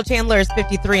that, Kyle Chandler is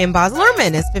 53 and Boz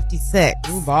Luhrmann is 56.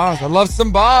 Ooh, Boz. I love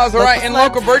some Boz. All right, and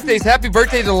local birthdays. Happy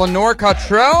birthday to Lenore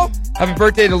Cottrell. Happy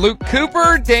birthday to Luke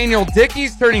Cooper. Daniel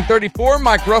Dickey's turning 34.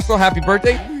 Mike Russell, happy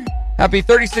birthday. Happy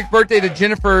 36th birthday to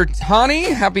Jennifer Taney.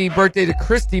 Happy birthday to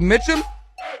Christy Mitchum.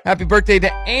 Happy birthday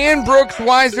to Ann Brooks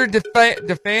Weiser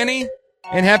DeFanny.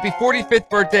 And happy 45th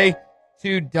birthday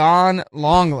to Don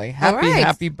Longley.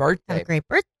 Happy birthday. Have a great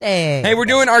birthday. Hey, we're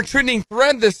doing our trending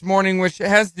thread this morning, which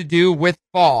has to do with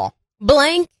fall.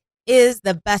 Blank is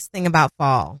the best thing about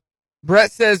fall.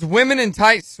 Brett says women in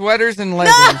tight sweaters and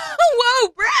leggings. Whoa,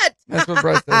 Brett. That's what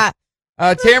Brett says.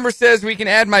 Tamara says we can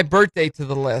add my birthday to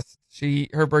the list.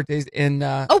 Her birthday's in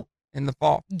the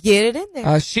fall. Get it in there.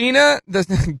 Sheena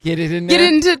doesn't get it in there.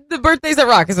 Get into the birthdays that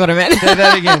rock is what I meant. Say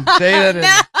that again. Say that in.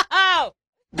 No.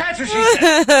 That's what she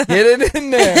said. Get it in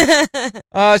there.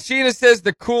 Sheena says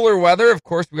the cooler weather. Of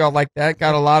course, we all like that.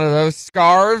 Got a lot of those.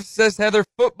 Scarves, says Heather.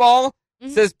 Football,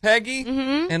 says Peggy.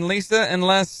 And Lisa,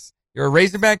 unless you're a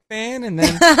Razorback fan. And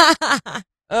then,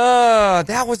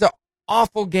 that was an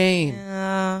awful game.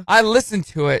 Yeah. I listened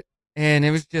to it, and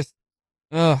it was just,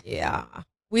 Yeah.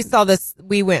 We saw this.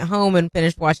 We went home and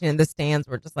finished watching it. The stands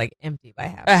were just like empty by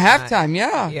halftime. At halftime,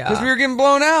 yeah. Because we were getting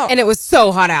blown out. And it was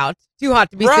so hot out. Too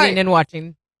hot to be sitting and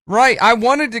watching. Right. I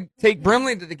wanted to take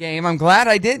Brimley to the game. I'm glad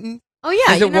I didn't. Oh,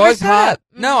 yeah. Because it was hot.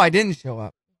 No, I didn't show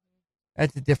up.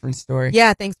 That's a different story.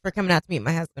 Yeah. Thanks for coming out to meet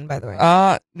my husband, by the way.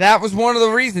 That was one of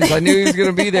the reasons. I knew he was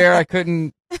going to be there. I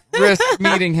couldn't risk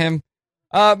meeting him.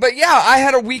 But yeah, I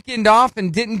had a weekend off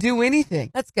and didn't do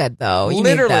anything. That's good, though.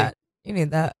 Literally. You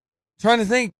need that. Trying to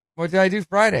think. What did I do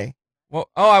Friday? Well,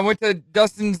 I went to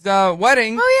Dustin's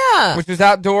wedding. Oh, yeah. Which was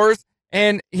outdoors.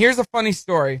 And here's a funny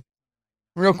story.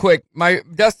 Real quick.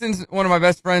 Dustin's one of my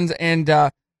best friends and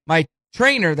my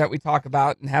trainer that we talk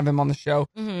about and have him on the show.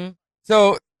 Mm-hmm.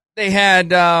 So they had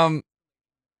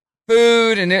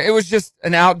food, and it was just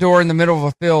an outdoor in the middle of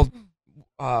a field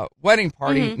wedding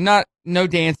party. No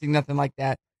dancing, nothing like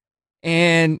that.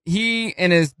 And he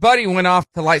and his buddy went off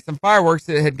to light some fireworks.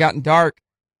 It had gotten dark.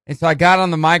 And so I got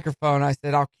on the microphone. I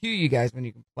said, I'll cue you guys when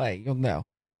you can play. You'll know.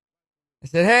 I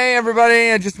said, hey,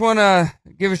 everybody, I just want to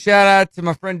give a shout out to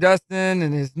my friend Dustin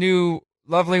and his new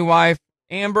lovely wife,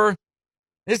 Amber.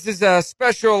 This is a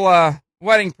special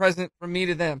wedding present from me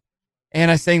to them.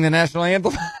 And I sang the national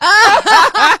anthem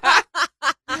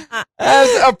as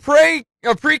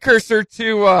a precursor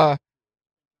to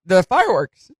the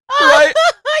fireworks, right?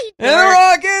 And the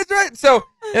rock is right. So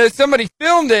somebody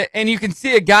filmed it, and you can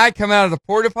see a guy come out of the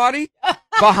porta potty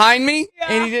behind me,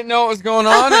 and he didn't know what was going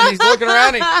on, and he's looking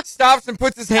around, and he stops and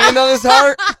puts his hand on his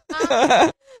heart.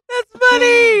 That's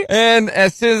funny. And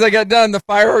as soon as I got done, the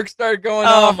fireworks started going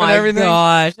off and everything. Oh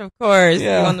my gosh! Of course,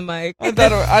 Yeah. you on the mic. I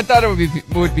thought it would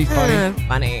be funny.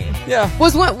 Funny. Yeah. Were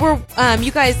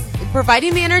you guys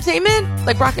providing the entertainment?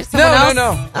 Like Rocket? Someone else?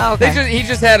 No. Oh, okay. He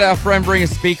just had a friend bring a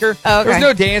speaker. Oh, okay. There was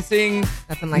no dancing,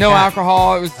 Nothing like no that.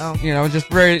 alcohol. It was, just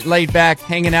very laid back,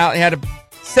 hanging out. He had a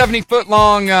 70-foot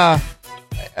long Bounce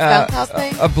house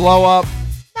thing? a blow up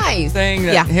Nice thing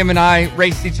that Yeah. him and I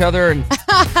raced each other, and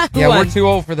yeah, won? we're too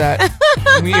old for that.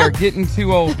 We are getting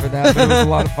too old for that, but it was a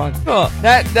lot of fun. Cool.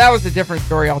 That was a different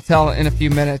story. I'll tell in a few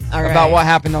minutes about what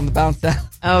happened on the bounce out.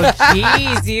 Oh,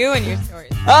 jeez, you and your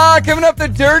stories. Coming up, the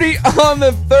Dirty on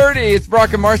the 30. It's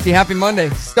Brock and Marci. Happy Monday.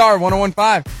 Star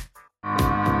 1015.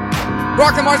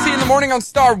 Brock and Marci in the morning on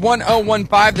Star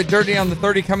 1015. The Dirty on the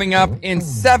 30 coming up in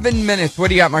 7 minutes. What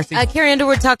do you got, Marci? Carrie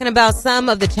Underwood talking about some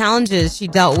of the challenges she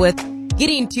dealt with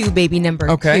getting to baby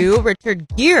number 2. Richard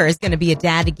Gere is going to be a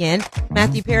dad again.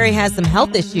 Matthew Perry has some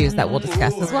health issues that we'll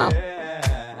discuss as well.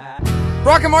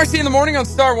 Brock and Marci in the morning on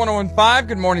Star 1015.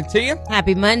 Good morning to you.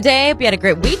 Happy Monday. Hope you had a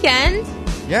great weekend.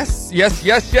 Yes.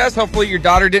 Hopefully your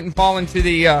daughter didn't fall into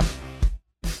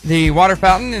the water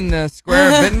fountain in the square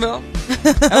of Bentonville.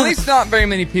 At least not very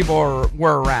many people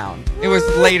were around. It was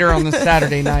later on the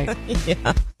Saturday night.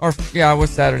 Yeah. It was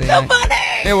Saturday night. Funny.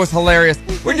 It was hilarious.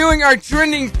 We're doing our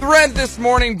trending thread this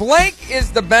morning. Blank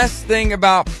is the best thing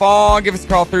about fall. Give us a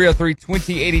call,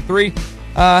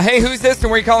 303-2083. Hey, who's this and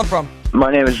where are you calling from?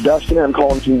 My name is Dustin. I'm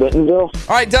calling from Bentonville. All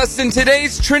right, Dustin,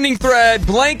 today's trending thread,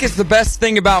 blank is the best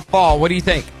thing about fall. What do you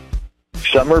think?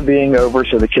 Summer being over,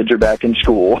 so the kids are back in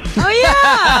school. Oh,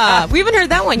 yeah. We haven't heard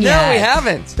that one yet. No, we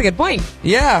haven't. That's a good point.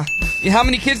 Yeah. How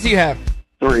many kids do you have?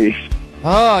 3.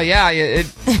 Oh, yeah. You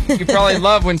probably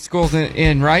love when school's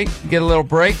in, right? You get a little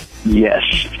break. Yes,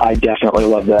 I definitely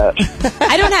love that.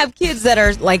 I don't have kids that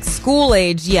are like school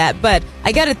age yet, but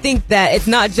I got to think that it's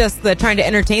not just the trying to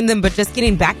entertain them, but just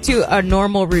getting back to a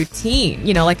normal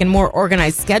routine, like a more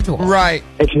organized schedule. Right.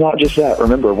 It's not just that.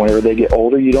 Remember, whenever they get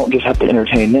older, you don't just have to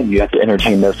entertain them. You have to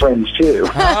entertain their friends, too.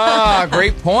 Ah,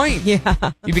 great point.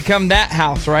 Yeah. You become that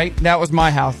house, right? That was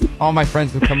my house. All my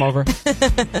friends would come over.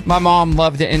 My mom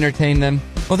loved to entertain them.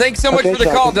 Well, thanks so much for the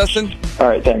call, Dustin. All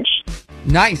right, thanks.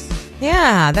 Nice.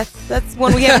 Yeah, that's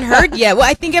one we haven't heard yet. Well,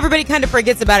 I think everybody kind of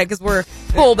forgets about it because we're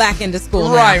full back into school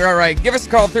now. Right. Give us a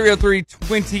call,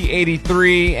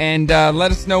 303-2083, and let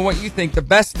us know what you think the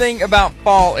best thing about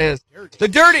fall is. The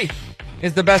Dirty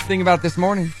is the best thing about this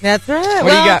morning. That's right. What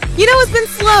do you got? It's been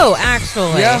slow,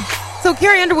 actually. Yeah. So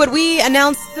Carrie Underwood, we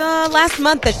announced last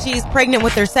month that she's pregnant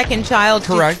with her second child.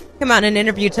 Correct. She came out in an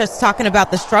interview just talking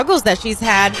about the struggles that she's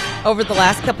had over the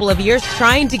last couple of years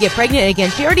trying to get pregnant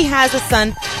again. She already has a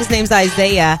son. His name's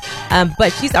Isaiah,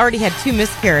 but she's already had 2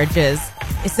 miscarriages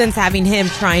since having him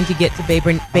trying to get to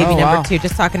baby number 2.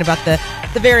 Just talking about the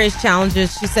various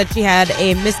challenges. She said she had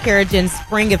a miscarriage in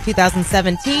spring of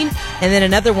 2017 and then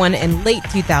another one in late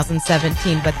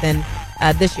 2017, but then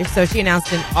this year. So she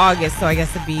announced in August, so I guess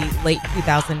it'd be late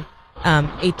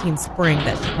 2018 spring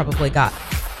that she probably got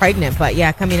pregnant. But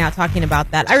yeah, coming out talking about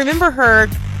that. I remember her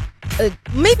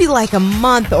maybe like a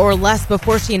month or less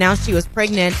before she announced she was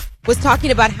pregnant, was talking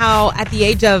about how at the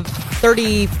age of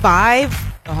 35,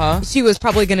 she was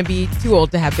probably going to be too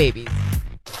old to have babies.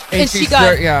 And she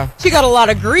got a lot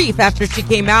of grief after she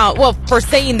came out. Well, for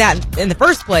saying that in the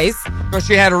first place. Well,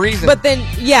 she had a reason. But then,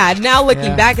 now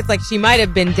looking back, it's like she might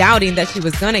have been doubting that she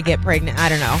was going to get pregnant. I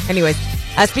don't know. Anyways,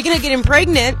 speaking of getting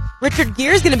pregnant, Richard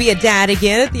Gere is going to be a dad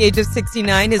again at the age of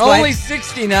 69. Only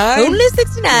 69? Only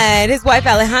 69. His wife,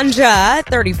 Alejandra,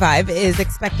 35, is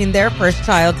expecting their first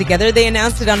child together. They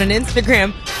announced it on an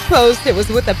Instagram post. It was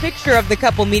with a picture of the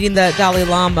couple meeting the Dalai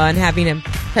Lama and having him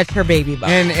touch her baby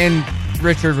bump. And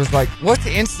Richard was like, what's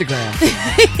Instagram?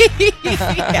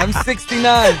 I'm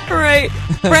 69. Right.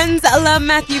 Friends alum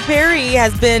Matthew Perry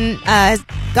has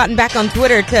gotten back on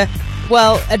Twitter to,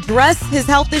 address his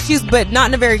health issues, but not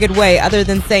in a very good way, other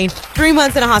than saying 3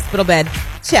 months in a hospital bed.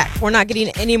 Check. We're not getting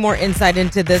any more insight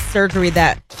into this surgery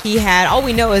that he had. All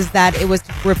we know is that it was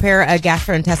to repair a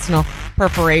gastrointestinal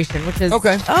perforation, which is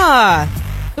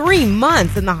 3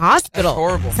 months in the hospital. That's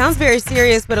horrible. Sounds very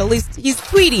serious, but at least he's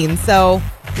tweeting, so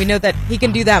we know that he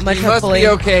can do that much, hopefully. He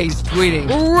must be okay. He's tweeting.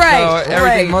 Right. So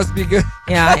everything must be good.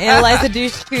 Yeah. And Eliza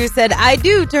Dushku said, I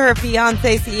do to her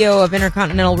fiance, CEO of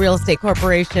Intercontinental Real Estate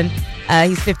Corporation.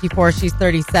 He's 54. She's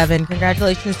 37.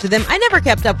 Congratulations to them. I never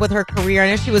kept up with her career.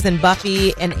 I know she was in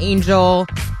Buffy and Angel.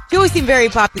 She always seemed very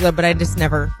popular, but I just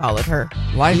never followed her.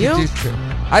 Eliza Dushku.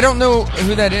 I don't know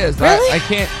who that is. Really? I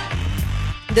can't.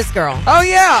 This girl. Oh,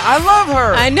 yeah. I love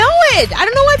her. I know it. I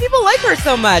don't know why people like her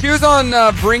so much. She was on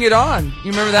Bring It On.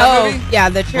 You remember that movie? Yeah,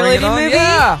 the cheerleading movie?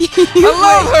 Yeah. I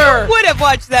love her. You would have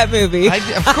watched that movie.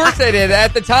 Of course I did.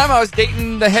 At the time, I was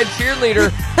dating the head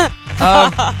cheerleader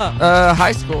of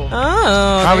high school.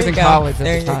 Oh, I was in college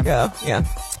at the time. There you go. Yeah.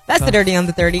 That's the Dirty on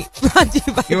the 30. Brought to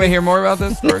you by You want to hear more about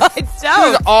this story? No, I don't. She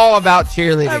was all about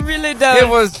cheerleading. I really don't. It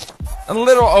was a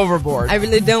little overboard. I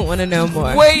really don't want to know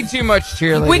more. Way too much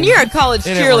cheerleading. When you're a college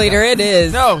cheerleader, it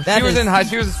is. No, she was in high.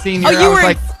 She was a senior. Oh, you were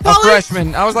like in college? a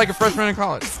freshman. I was like a freshman in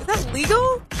college. Is that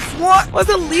legal? What? Was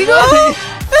it legal?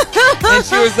 And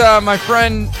she was my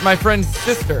friend's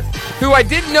sister, who I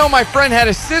didn't know my friend had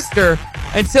a sister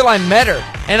until I met her.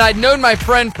 And I'd known my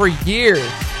friend for years.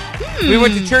 We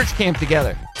went to church camp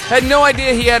together. Had no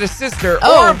idea he had a sister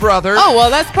or a brother. Oh, well,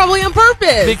 that's probably on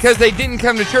purpose. Because they didn't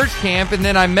come to church camp, and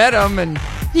then I met him, and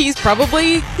he's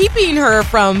probably keeping her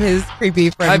from his creepy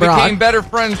friend Brock. I became better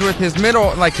friends with his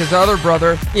his other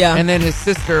brother. Yeah. And then his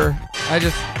sister.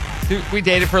 We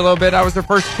dated for a little bit. I was her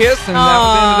first kiss, and that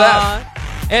was the end of that.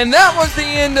 And that was the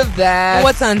end of that.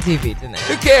 What's on TV tonight?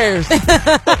 Who cares?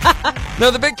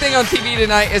 No, the big thing on TV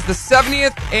tonight is the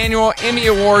 70th Annual Emmy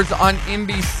Awards on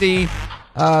NBC.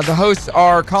 The hosts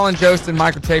are Colin Jost and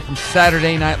Michael Che from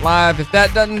Saturday Night Live. If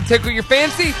that doesn't tickle your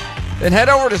fancy, then head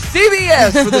over to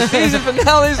CBS for the season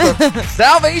finales of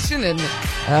Salvation and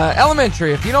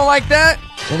Elementary. If you don't like that,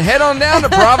 then head on down to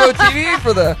Bravo TV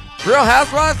for the Real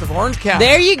Housewives of Orange County.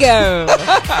 There you go.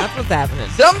 That's what's happening.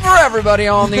 Something for everybody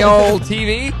on the old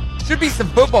TV. Should be some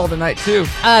football tonight, too.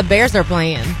 Bears are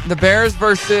playing. The Bears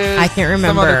versus I can't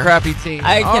remember. some other crappy team.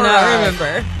 I cannot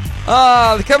remember.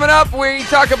 Coming up, we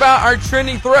talk about our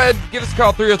trending thread. Give us a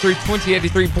call,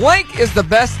 303-2083. Blank is the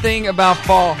best thing about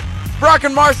fall. Brock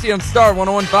and Marci on Star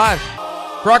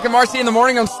 101.5. Brock and Marci in the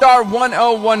morning on Star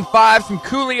 101.5. Some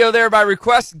Coolio there by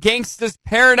request. Gangsta's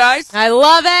Paradise. I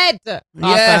love it.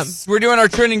 Yes, Awesome. we're doing our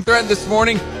trending thread this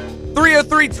morning.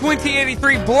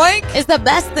 303-2083. Blank is the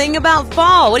best thing about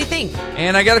fall. What do you think?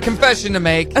 And I got a confession to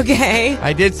make. Okay.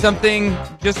 I did something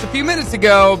just a few minutes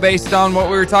ago based on what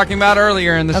we were talking about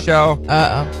earlier in the show.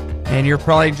 Uh-oh. And you're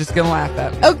probably just going to laugh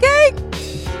at me. Okay.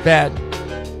 It's bad.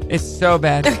 It's so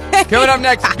bad. Coming up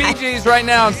next, Bee Gees right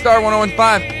now on Star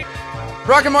 101.5.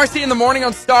 Brock and Marci in the morning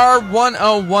on Star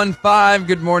 101.5.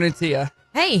 Good morning to you.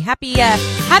 Hey, happy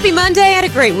Monday. I had a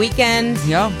great weekend.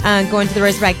 Yeah. Going to the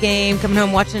Razorback game, coming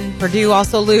home watching Purdue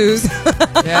also lose.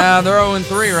 Yeah, they're 0-3,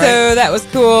 right? So that was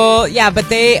cool. Yeah, but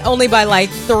they only by like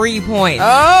 3 points.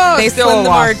 Oh, they still slimmed a the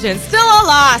loss. margin. Still a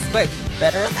loss, but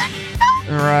better than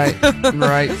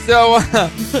Right. So,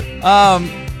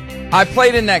 I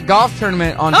played in that golf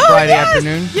tournament on Friday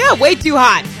afternoon. Yeah, way too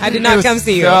hot. I did not come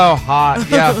see you. So hot,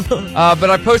 yeah. But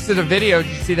I posted a video. Did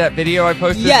you see that video I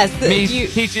posted? Yes. Me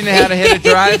teaching how to hit a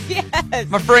drive. Yes.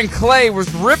 My friend Clay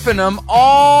was ripping them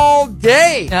all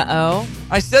day. Uh-oh.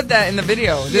 I said that in the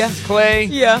video. This is Clay.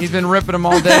 Yeah. He's been ripping them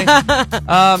all day.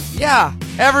 Yeah,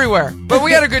 everywhere. But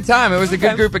we had a good time. It was a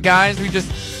good group of guys. We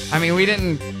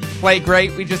didn't play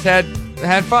great. We just had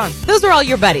fun. Those are all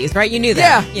your buddies, right? You knew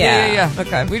that. Yeah.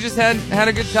 Okay. We just had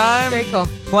a good time. Very cool.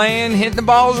 Playing, hitting the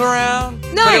balls around.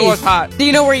 Nice. But it was hot. Do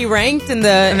you know where you ranked in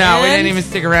the No, we end? didn't even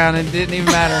stick around. It didn't even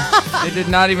matter. It did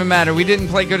not even matter. We didn't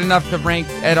play good enough to rank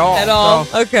at all. At all?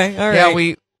 So, Okay, all right.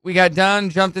 yeah, we got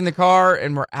done, jumped in the car,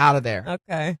 and we're out of there.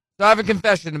 Okay. So I have a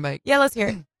confession to make. Yeah, let's hear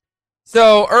it.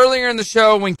 So earlier in the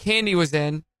show, when Candy was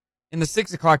in the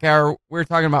 6 o'clock hour, we were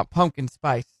talking about pumpkin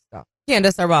spice stuff.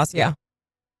 Candace, our boss, yeah.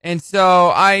 And so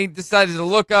I decided to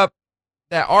look up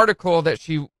that article that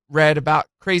she read about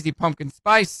crazy pumpkin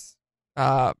spice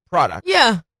product.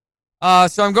 Yeah.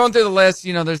 So I'm going through the list.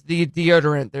 You know, there's the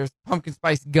deodorant, there's pumpkin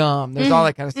spice gum, there's all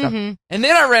that kind of stuff. Mm-hmm. And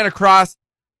then I ran across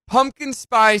pumpkin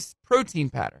spice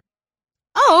protein powder.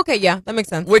 Oh, okay, yeah, that makes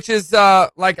sense. Which is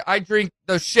like I drink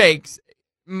those shakes,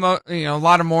 a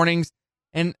lot of mornings.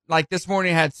 And like this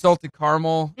morning, I had salted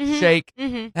caramel shake.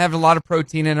 Mm-hmm. I have a lot of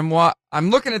protein in them. I'm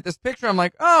looking at this picture. I'm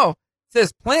like, oh, it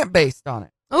says plant-based on it.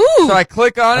 Ooh. So I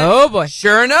click on it. Oh, boy.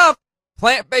 Sure enough,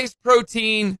 plant-based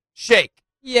protein shake.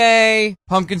 Yay.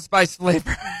 Pumpkin spice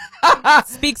flavor.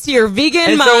 Speaks to your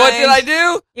vegan And mind. so what did I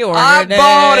do? You ordered I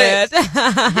bought it.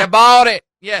 You bought it.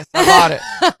 Yes, I bought it.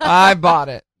 I bought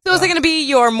it. So is it going to be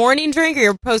your morning drink or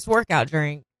your post-workout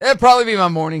drink? It'd probably be my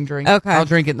morning drink. Okay. I'll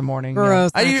drink it in the morning. yeah.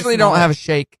 Gross. I usually don't have a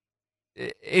shake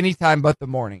anytime but the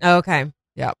morning. Okay.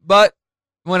 Yeah. But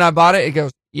when I bought it, it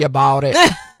goes, you bought it.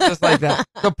 Just like that.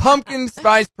 The pumpkin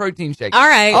spice protein shake. All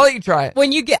right. I'll let you try it.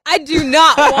 When you get, I do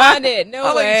not want it. No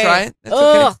I'll way. let you try it. That's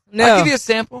Ugh, okay. no. I'll give you a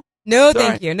sample. No, It's all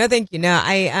thank right. you. No, thank you. No,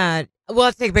 we'll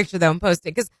have to take a picture though and post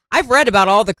it because I've read about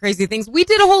all the crazy things. We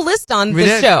did a whole list on We the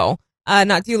did. show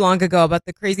not too long ago about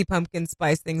the crazy pumpkin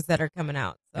spice things that are coming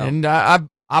out. So. And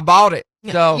I bought it.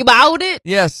 So You bought it?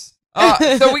 yes.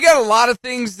 So we got a lot of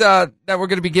things that we're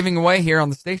going to be giving away here on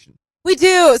the station. We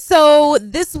do. So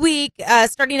this week,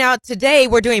 starting out today,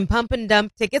 we're doing pump and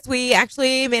dump tickets. We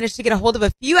actually managed to get a hold of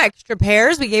a few extra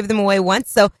pairs. We gave them away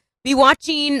once. So be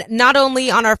watching not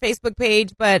only on our Facebook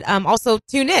page, but also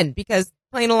tune in because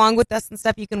playing along with us and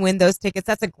stuff, you can win those tickets.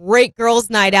 That's a great girls'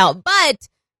 night out. But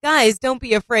guys, don't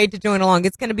be afraid to join along.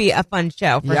 It's going to be a fun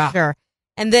show for sure.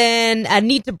 And then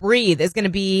Need to Breathe is going to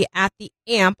be at the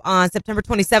AMP on September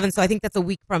 27th. So I think that's a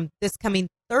week from this coming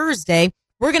Thursday.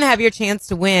 We're going to have your chance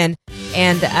to win.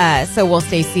 And so will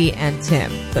Stacy and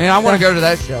Tim. So, I want to go to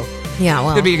that show. Yeah,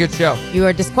 well. Could be a good show. You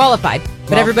are disqualified.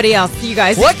 But everybody else, you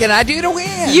guys. What can I do to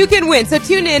win? You can win. So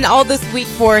tune in all this week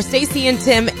for Stacy and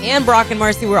Tim and Brock and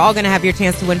Marcy. We're all going to have your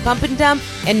chance to win Pump and Dump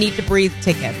and Need to Breathe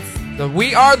tickets. So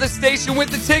we are the station with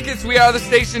the tickets. We are the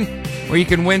station where you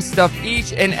can win stuff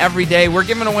each and every day. We're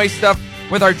giving away stuff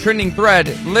with our trending thread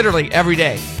literally every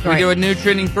day. Right. We do a new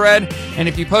trending thread, and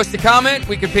if you post a comment,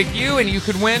 we could pick you, and you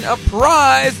could win a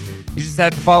prize. You just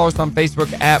have to follow us on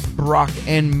Facebook at Brock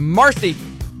and Marcy.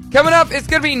 Coming up, it's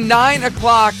going to be 9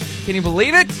 o'clock. Can you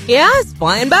believe it? Yeah, it's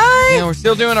flying by. And we're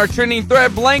still doing our trending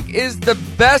thread. Blank is the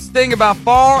best thing about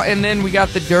fall, and then we got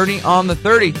the dirty on the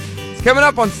 30. It's coming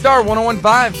up on Star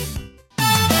 101.5.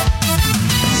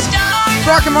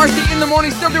 Brock and Marcy in the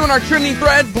morning, still doing our trending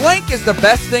thread. Blank is the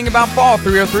best thing about fall,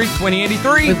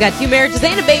 303-2083. We've got 2 marriages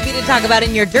and a baby to talk about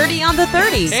in your dirty on the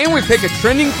 30s. And we pick a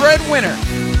trending thread winner.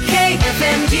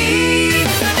 KFMG,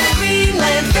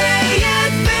 Greenland,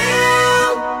 Fayetteville.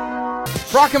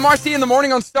 Brock and Marcy in the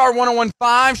morning on Star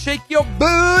 101.5. Shake your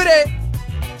booty.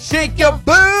 Shake your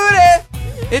booty.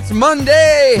 It's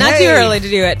Monday. Not too early to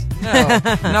do it. No,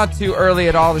 not too early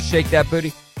at all to shake that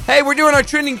booty. Hey, we're doing our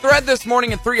trending thread this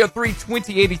morning at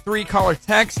 303-2083. Call or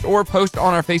text or post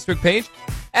on our Facebook page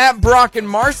at Brock and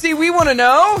Marcy. We want to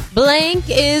know. Blank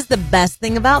is the best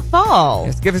thing about fall.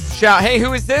 Yes, give us a shout. Hey,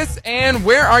 who is this and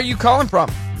where are you calling from?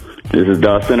 This is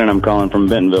Dustin, and I'm calling from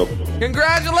Bentonville.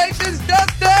 Congratulations,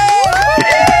 Dustin!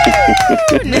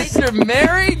 Mr.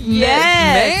 Married?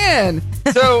 Yes. Man.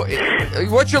 So,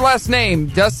 what's your last name?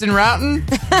 Dustin Roughton?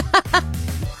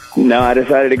 No, I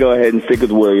decided to go ahead and stick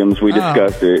with Williams. We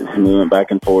discussed it, and we went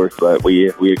back and forth, but we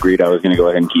agreed I was going to go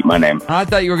ahead and keep my name. I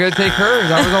thought you were going to take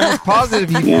hers. I was almost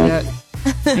positive you did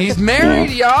that. He's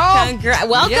married, y'all.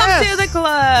 Welcome to the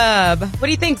club. What do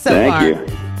you think so far? Thank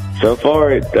you. So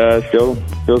far, it still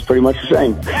feels pretty much the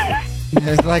same.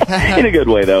 It's like in a good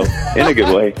way, though. In a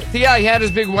good way. So, yeah, he had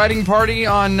his big wedding party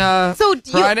on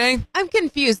Friday. I'm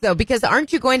confused, though, because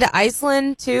aren't you going to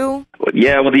Iceland, too?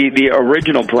 Yeah, well, the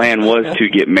original plan was to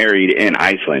get married in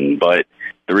Iceland, but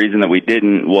the reason that we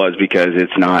didn't was because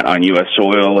it's not on U.S.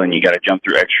 soil, and you got to jump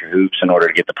through extra hoops in order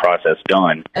to get the process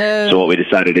done. So what we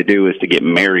decided to do is to get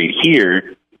married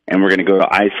here, and we're going to go to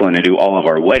Iceland and do all of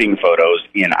our wedding photos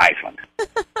in Iceland.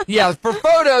 Yeah, for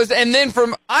photos, and then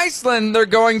from Iceland, they're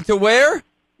going to where?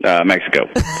 Mexico.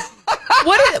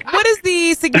 What is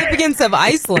the significance of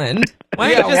Iceland?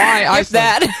 Why Iceland?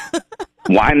 That?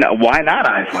 Why not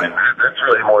Iceland? That's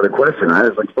really more the question.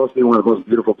 It's like supposed to be one of the most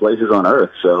beautiful places on earth.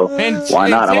 So why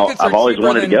not? I've always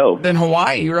wanted to go. Than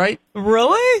Hawaii, right?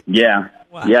 Really? Yeah.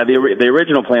 Wow. Yeah. The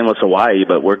original plan was Hawaii,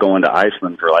 but we're going to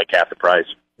Iceland for like half the price.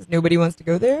 Nobody wants to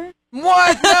go there?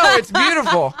 What? No, it's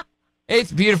beautiful.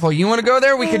 It's beautiful. You want to go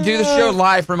there? We could do the show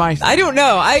live from Iceland. I don't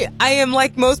know. I am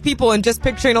like most people and just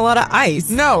picturing a lot of ice.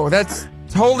 No, that's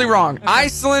totally wrong. Okay.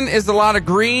 Iceland is a lot of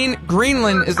green.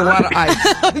 Greenland is a lot of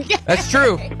ice. Okay. That's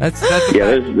true. That's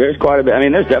yeah. There's quite a bit. I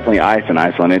mean, there's definitely ice in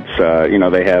Iceland. It's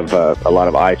they have a lot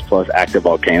of ice plus active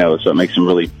volcanoes, so it makes some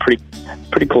really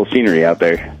pretty cool scenery out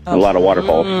there. A lot of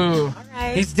waterfalls. All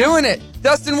right. He's doing it.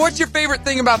 Dustin, what's your favorite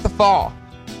thing about the fall?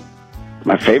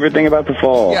 My favorite thing about the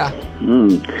fall? Yeah.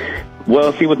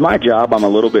 Well, see, with my job, I'm a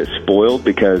little bit spoiled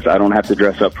because I don't have to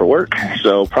dress up for work.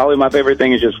 So probably my favorite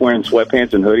thing is just wearing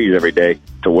sweatpants and hoodies every day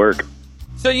to work.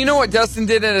 So you know what Dustin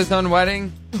did at his own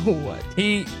wedding? What?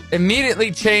 He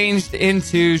immediately changed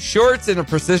into shorts and a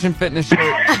Precision Fitness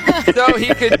shirt so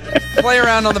he could play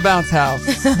around on the bounce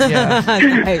house. Yeah.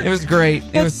 Nice. It was great.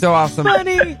 It was so awesome.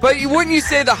 Funny. But wouldn't you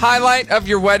say the highlight of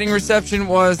your wedding reception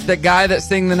was the guy that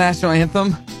sang the national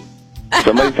anthem?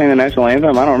 Somebody sang the national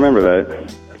anthem? I don't remember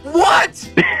that.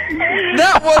 What?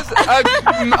 That was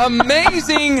an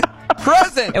amazing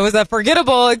present. It was a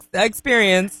forgettable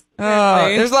experience.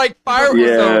 There's like fireworks.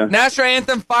 Yeah. So national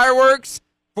anthem fireworks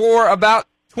for about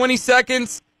 20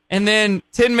 seconds, and then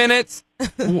 10 minutes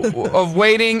of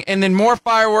waiting, and then more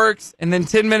fireworks, and then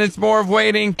 10 minutes more of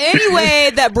waiting. Any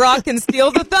way that Brock can steal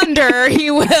the thunder,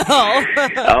 he will. Oh,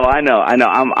 I know.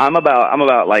 I'm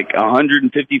about like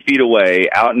 150 feet away,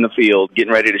 out in the field,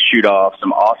 getting ready to shoot off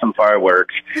some awesome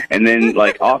fireworks, and then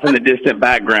like off in the distant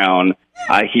background,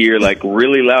 I hear like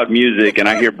really loud music, and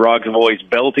I hear Brock's voice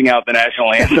belting out the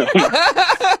national anthem.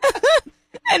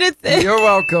 And You're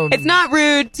welcome. It's not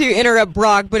rude to interrupt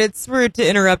Brock, but it's rude to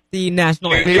interrupt the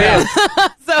national anthem. Yeah.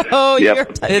 So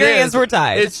Yep. your hands were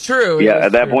tied. It's true. Yeah, It is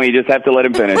at that true. point, you just have to let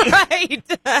him finish. Right.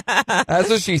 That's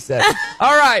what she said.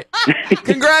 All right.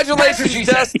 Congratulations,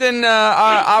 Dustin.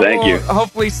 I Thank will you.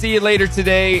 hopefully see you later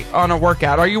today on a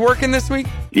workout. Are you working this week?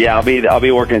 Yeah, I'll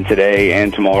be working today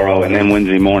and tomorrow, and then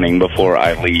Wednesday morning before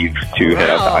I leave to head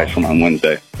out to Iceland on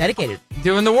Wednesday. Dedicated.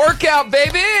 Doing the workout,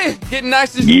 baby. Getting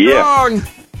nice and Yeah. strong.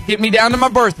 Get me down to my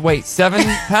birth weight. 7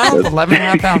 pounds,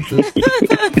 11.5 ounces.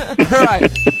 All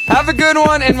right. Have a good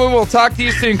one, and we will talk to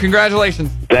you soon. Congratulations.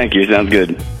 Thank you. Sounds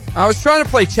good. I was trying to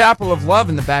play Chapel of Love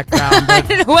in the background, I but,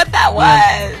 didn't know what that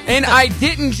was. and I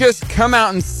didn't just come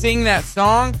out and sing that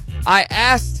song. I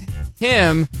asked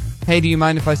him, hey, do you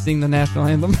mind if I sing the national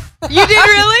anthem? You did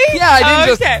really? Yeah, I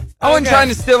didn't Okay. I wasn't trying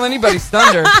to steal anybody's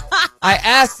thunder. I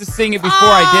asked to sing it before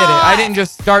I did it. I didn't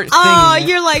just start singing Oh, it.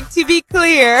 you're like, to be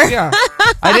clear. Yeah.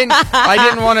 I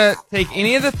didn't want to take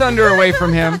any of the thunder away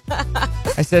from him.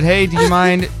 I said, hey, do you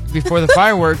mind before the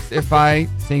fireworks if I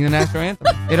sing the national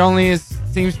anthem? It only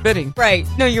seems fitting. Right.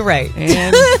 No, you're right.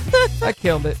 And I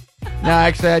killed it. No,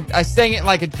 actually, I sang it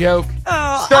like a joke.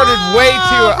 Oh, Started way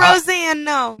too... Roseanne,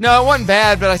 no. No, it wasn't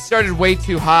bad, but I started way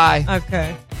too high.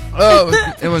 Okay. Oh,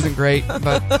 it wasn't great,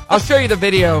 but I'll show you the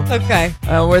video Okay.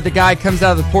 where the guy comes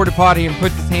out of the porta potty and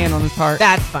puts his hand on his heart.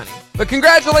 That's funny. But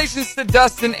congratulations to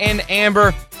Dustin and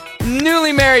Amber,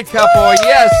 newly married couple.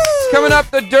 Yes, coming up,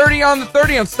 the Dirty on the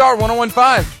 30 on Star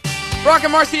 101.5. Brock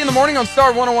and Marci in the morning on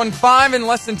Star 101.5 in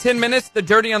less than 10 minutes. The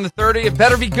Dirty on the 30. It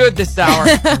better be good this hour.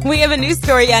 We have a new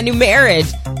story, a new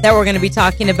marriage that we're going to be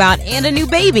talking about, and a new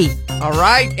baby. All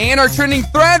right, and our trending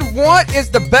thread, what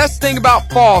is the best thing about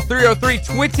fall?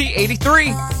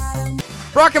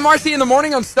 303-2083. Brock and Marci in the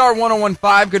morning on Star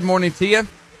 101.5. Good morning to you.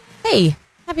 Hey,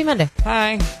 happy Monday.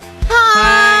 Hi.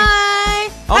 Hi.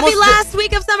 Happy Almost last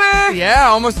week of summer. Yeah,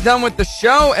 almost done with the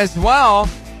show as well.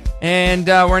 And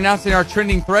we're announcing our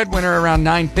trending thread winner around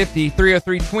 9:50.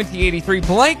 303-2083.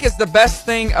 Blank is the best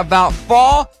thing about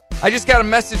fall. I just got a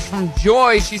message from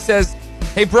Joy. She says,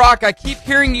 hey, Brock, I keep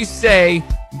hearing you say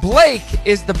Blake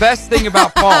is the best thing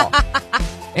about fall.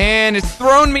 And it's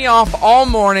thrown me off all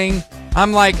morning.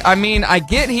 I'm like, I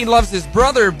get he loves his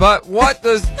brother, but what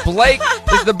does Blake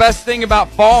is the best thing about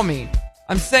fall mean?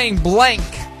 I'm saying blank.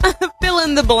 Fill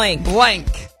in the blank. Blank.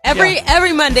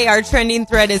 Every Monday, our trending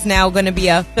thread is now going to be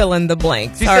a fill in the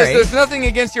blank. She Sorry. says there's nothing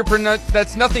against your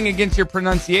that's nothing against your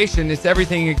pronunciation. It's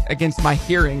everything against my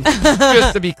hearing.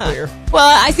 Just to be clear. Well,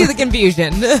 I see the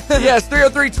confusion. Yes,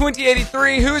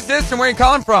 303-2083. Who's this and where are you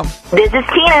calling from? This is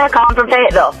Tina calling from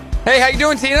Fayetteville. Hey, how you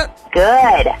doing, Tina?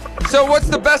 Good. So what's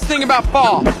the best thing about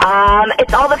fall?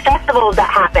 It's all the festivals that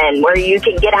happen where you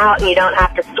can get out and you don't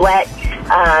have to sweat.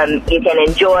 You can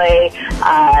enjoy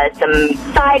some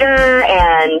cider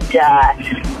and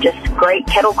just great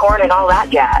kettle corn and all that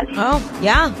jazz. Oh,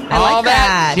 yeah. I All like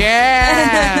that.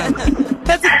 jazz.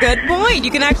 That's a good point.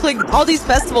 You can actually, all these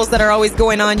festivals that are always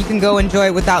going on, you can go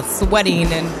enjoy without sweating.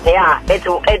 And Yeah,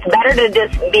 it's better to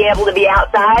just be able to be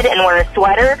outside and wear a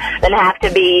sweater than have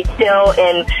to be still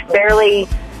in barely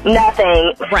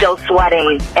nothing, still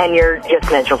sweating, and you're just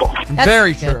miserable. that's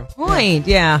Very a good true. point,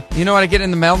 yeah. You know what I get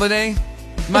in the mail today?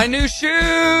 My new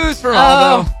shoes for Oh.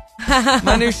 Aldo.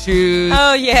 My new shoes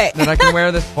Oh, yeah. that I can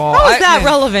wear this fall. How is that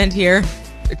relevant here?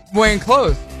 Wearing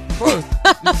clothes. Clothes.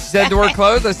 She said the word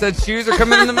clothes. I said shoes are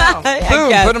coming in the mail. I Boom.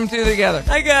 guess. Put them two together.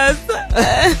 I guess.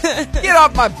 Get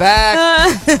off my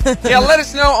back. Yeah, let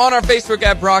us know on our Facebook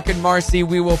at Brock and Marci.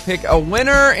 We will pick a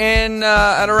winner in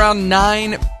at around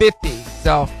 9:50.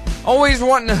 So always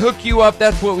wanting to hook you up.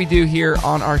 That's what we do here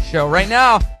on our show. Right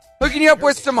now, hooking you up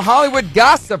with some Hollywood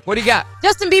gossip. What do you got?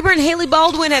 Justin Bieber and Hailey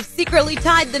Baldwin have secretly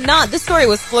tied the knot. This story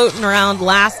was floating around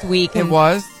last week. It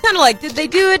was. Kind of like, did they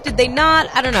do it? Did they not?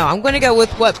 I don't know. I'm going to go with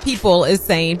what People is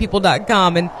saying,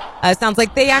 people.com. And it sounds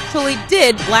like they actually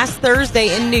did last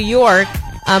Thursday in New York.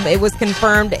 It was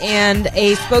confirmed, and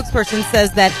a spokesperson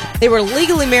says that they were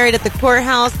legally married at the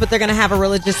courthouse, but they're going to have a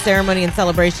religious ceremony and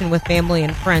celebration with family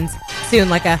and friends soon,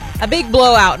 like a big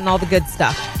blowout and all the good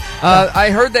stuff.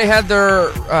 I heard they had their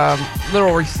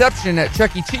little reception at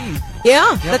Chuck E. Cheese.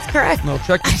 Yeah, that's correct. Little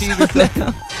Chuck E. Cheese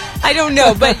reception. I don't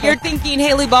know, but you're thinking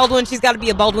Hailey Baldwin, she's got to be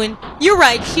a Baldwin. You're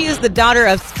right. She is the daughter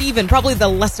of Stephen, probably the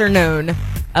lesser known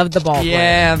of the Baldwin.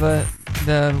 Yeah,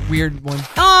 the weird one.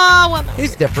 Oh, well, no.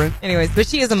 He's different. Anyways, but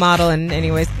she is a model, and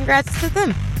anyways, congrats to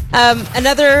them.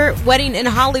 Another wedding in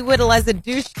Hollywood, Eliza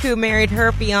Dushku married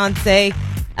her fiance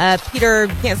Peter,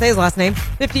 can't say his last name,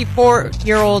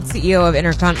 54-year-old CEO of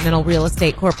Intercontinental Real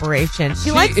Estate Corporation.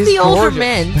 She likes the older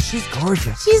men. But she's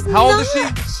gorgeous. How old is she?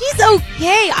 She's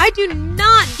okay. I do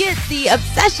not get the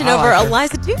obsession over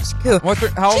Eliza Dushku.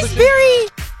 How old is she? She's very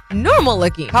normal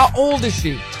looking. How old is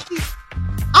she?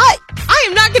 I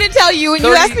am not going to tell you when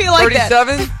you ask me like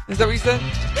 37? Is that what you said?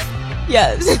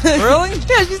 Yes. Really?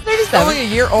 Yeah, she's 37. Only a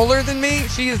year older than me?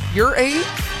 She is your age?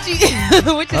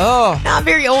 Which is not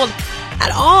very old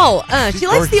at all. She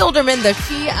likes the older men, though.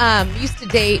 She used to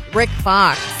date Rick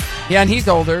Fox. Yeah, and he's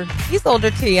older. He's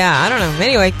older, too, yeah. I don't know.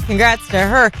 Anyway, congrats to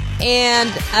her.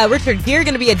 And Richard Gere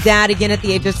going to be a dad again at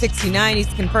the age of 69.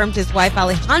 He's confirmed his wife,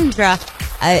 Alejandra,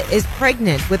 is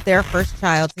pregnant with their first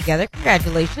child together.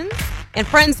 Congratulations. And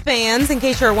Friends fans, in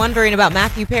case you're wondering about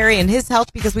Matthew Perry and his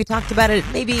health, because we talked about it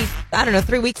maybe,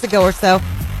 3 weeks ago or so,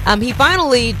 he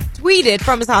finally tweeted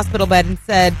from his hospital bed and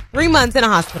said, 3 months in a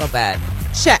hospital bed.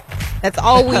 Check. That's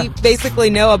all we basically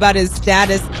know about his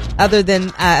status, other than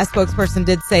a spokesperson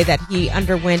did say that he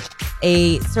underwent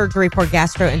a surgery for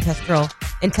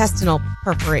gastrointestinal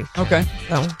perforation. Okay.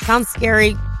 So, sounds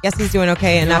scary. Guess he's doing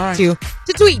okay enough to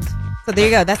tweet. So there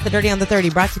you go. That's the Dirty on the 30,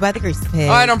 brought to you by the Grease Pig.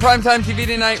 All right, on Primetime TV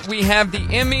tonight, we have the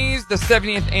Emmys, the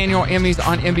 70th annual Emmys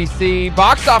on NBC.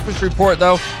 Box office report,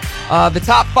 though. The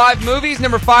top 5 movies.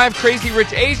 Number 5, Crazy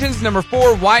Rich Asians. Number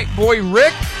 4, White Boy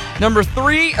Rick. Number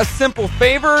 3, A Simple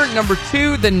Favor. Number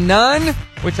 2, The Nun,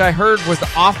 which I heard was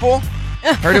awful.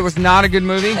 Heard it was not a good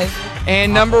movie.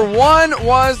 And number 1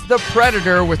 was The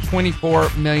Predator with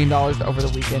 $24 million over the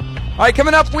weekend. All right,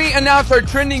 coming up, we announce our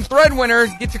trending thread winners.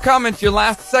 Get your comments, your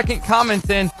last second comments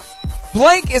in.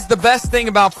 Blank is the best thing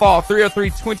about fall.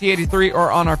 303-2083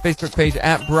 or on our Facebook page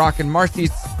at Brock and Marci.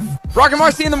 Brock and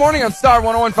Marci in the morning on Star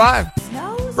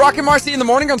 101.5. Brock and Marci in the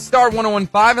morning on Star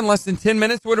 101.5 in less than 10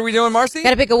 minutes. What are we doing, Marci?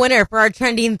 Gotta pick a winner for our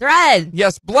trending thread.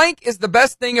 Yes, blank is the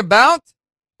best thing about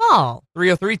fall.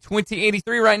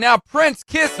 303-2083 right now. Prince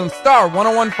Kiss on Star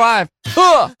 101.5.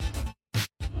 Huh!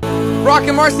 Brock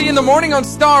and Marci in the morning on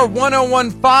Star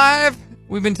 101.5.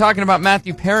 We've been talking about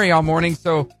Matthew Perry all morning,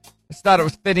 so I just thought it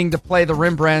was fitting to play the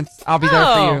Rembrandts. I'll be there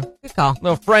for you. Good call.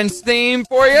 Little Friends theme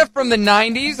for you from the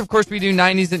 90s. Of course, we do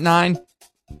 90s at 9.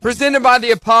 Presented by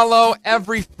the Apollo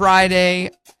every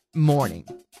Friday morning.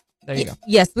 There you go.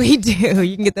 Yes, we do.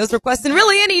 You can get those requests in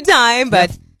really any time,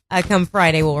 but come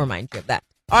Friday, we'll remind you of that.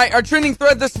 All right, our trending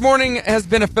thread this morning has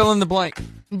been a fill in the blank.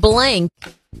 Blank,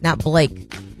 not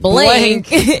Blake.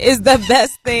 Blank is the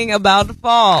best thing about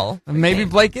fall. Maybe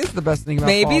Blake is the best thing about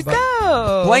fall. Maybe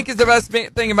so. Blank is the best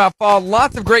thing about fall.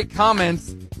 Lots of great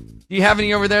comments. Do you have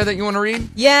any over there that you want to read?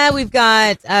 Yeah, we've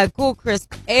got cool,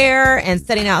 crisp air and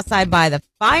sitting outside by the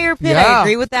fire pit. Yeah. I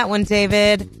agree with that one,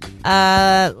 David.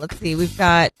 Let's see. We've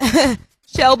got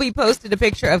Shelby posted a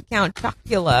picture of Count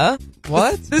Chocula.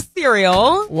 What? The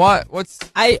cereal. What? What's?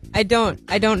 I don't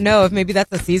know if maybe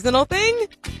that's a seasonal thing.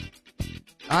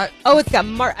 It's got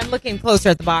I'm looking closer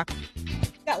at the box.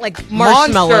 It's got like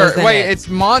marshmallows in it. It's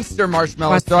Monster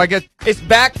marshmallows. So I guess it's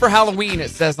back for Halloween,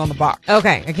 it says on the box.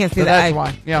 Okay, I can't see so that. That's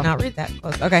why. Yeah. Not read that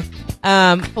close. Okay.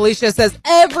 Felicia says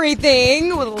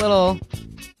everything with a little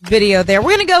video there.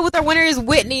 We're going to go with our winner is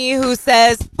Whitney, who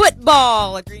says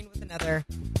football, agreeing with another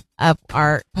of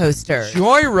our posters.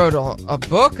 Joy wrote a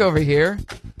book over here.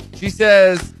 She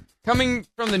says, coming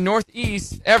from the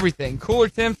Northeast, everything. Cooler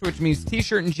temps, which means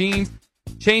t-shirt and jeans.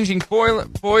 Changing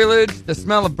foliage, the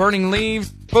smell of burning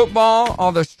leaves, football,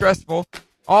 although stressful.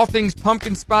 All things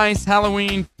pumpkin spice,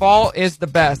 Halloween, fall is the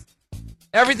best.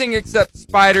 Everything except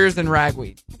spiders and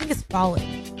ragweed. I think it's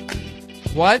foliage.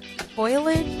 What?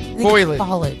 Foliage? Foliage.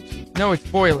 Foliage. No, it's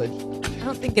foliage. I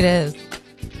don't think it is.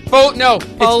 No, it's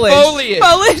foliage.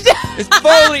 Foliage. It's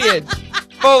foliage.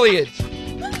 Foliage.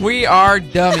 We are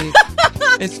dummies.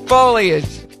 It's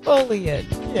foliage. Foliage.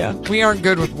 Yeah. We aren't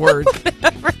good with words.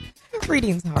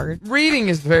 Reading's hard. Reading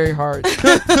is very hard.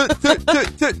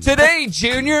 Today,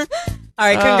 Junior. All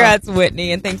right, congrats,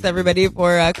 Whitney, and thanks everybody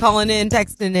for calling in,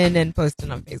 texting in, and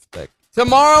posting on Facebook.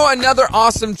 Tomorrow, another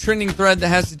awesome trending thread that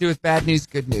has to do with bad news,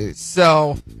 good news.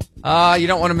 So, you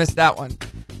don't want to miss that one.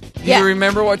 Do you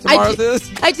remember what tomorrow's is?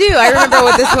 I do. I remember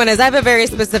what this one is. I have a very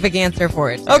specific answer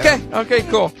for it. Okay,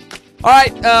 cool. All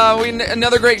right,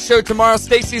 another great show tomorrow.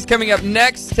 Stacy's coming up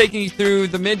next, taking you through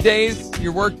the middays,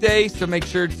 your work day. So make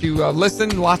sure to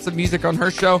listen. Lots of music on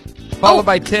her show. Followed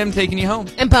by Tim taking you home.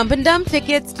 And Pump and Dump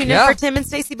tickets. Tune in for Tim and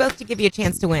Stacy both to give you a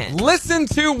chance to win. Listen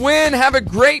to win. Have a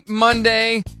great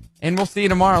Monday. And we'll see you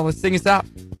tomorrow. Let's sing us out.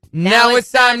 Now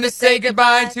it's time to say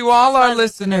goodbye to all our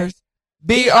listeners.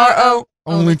 BRO.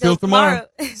 Only till tomorrow.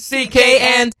 CK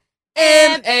and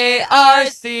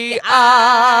MARCI.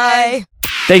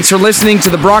 Thanks for listening to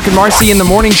the Brock and Marci in the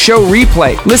Morning Show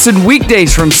replay. Listen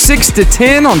weekdays from 6 to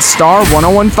 10 on Star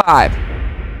 101.5.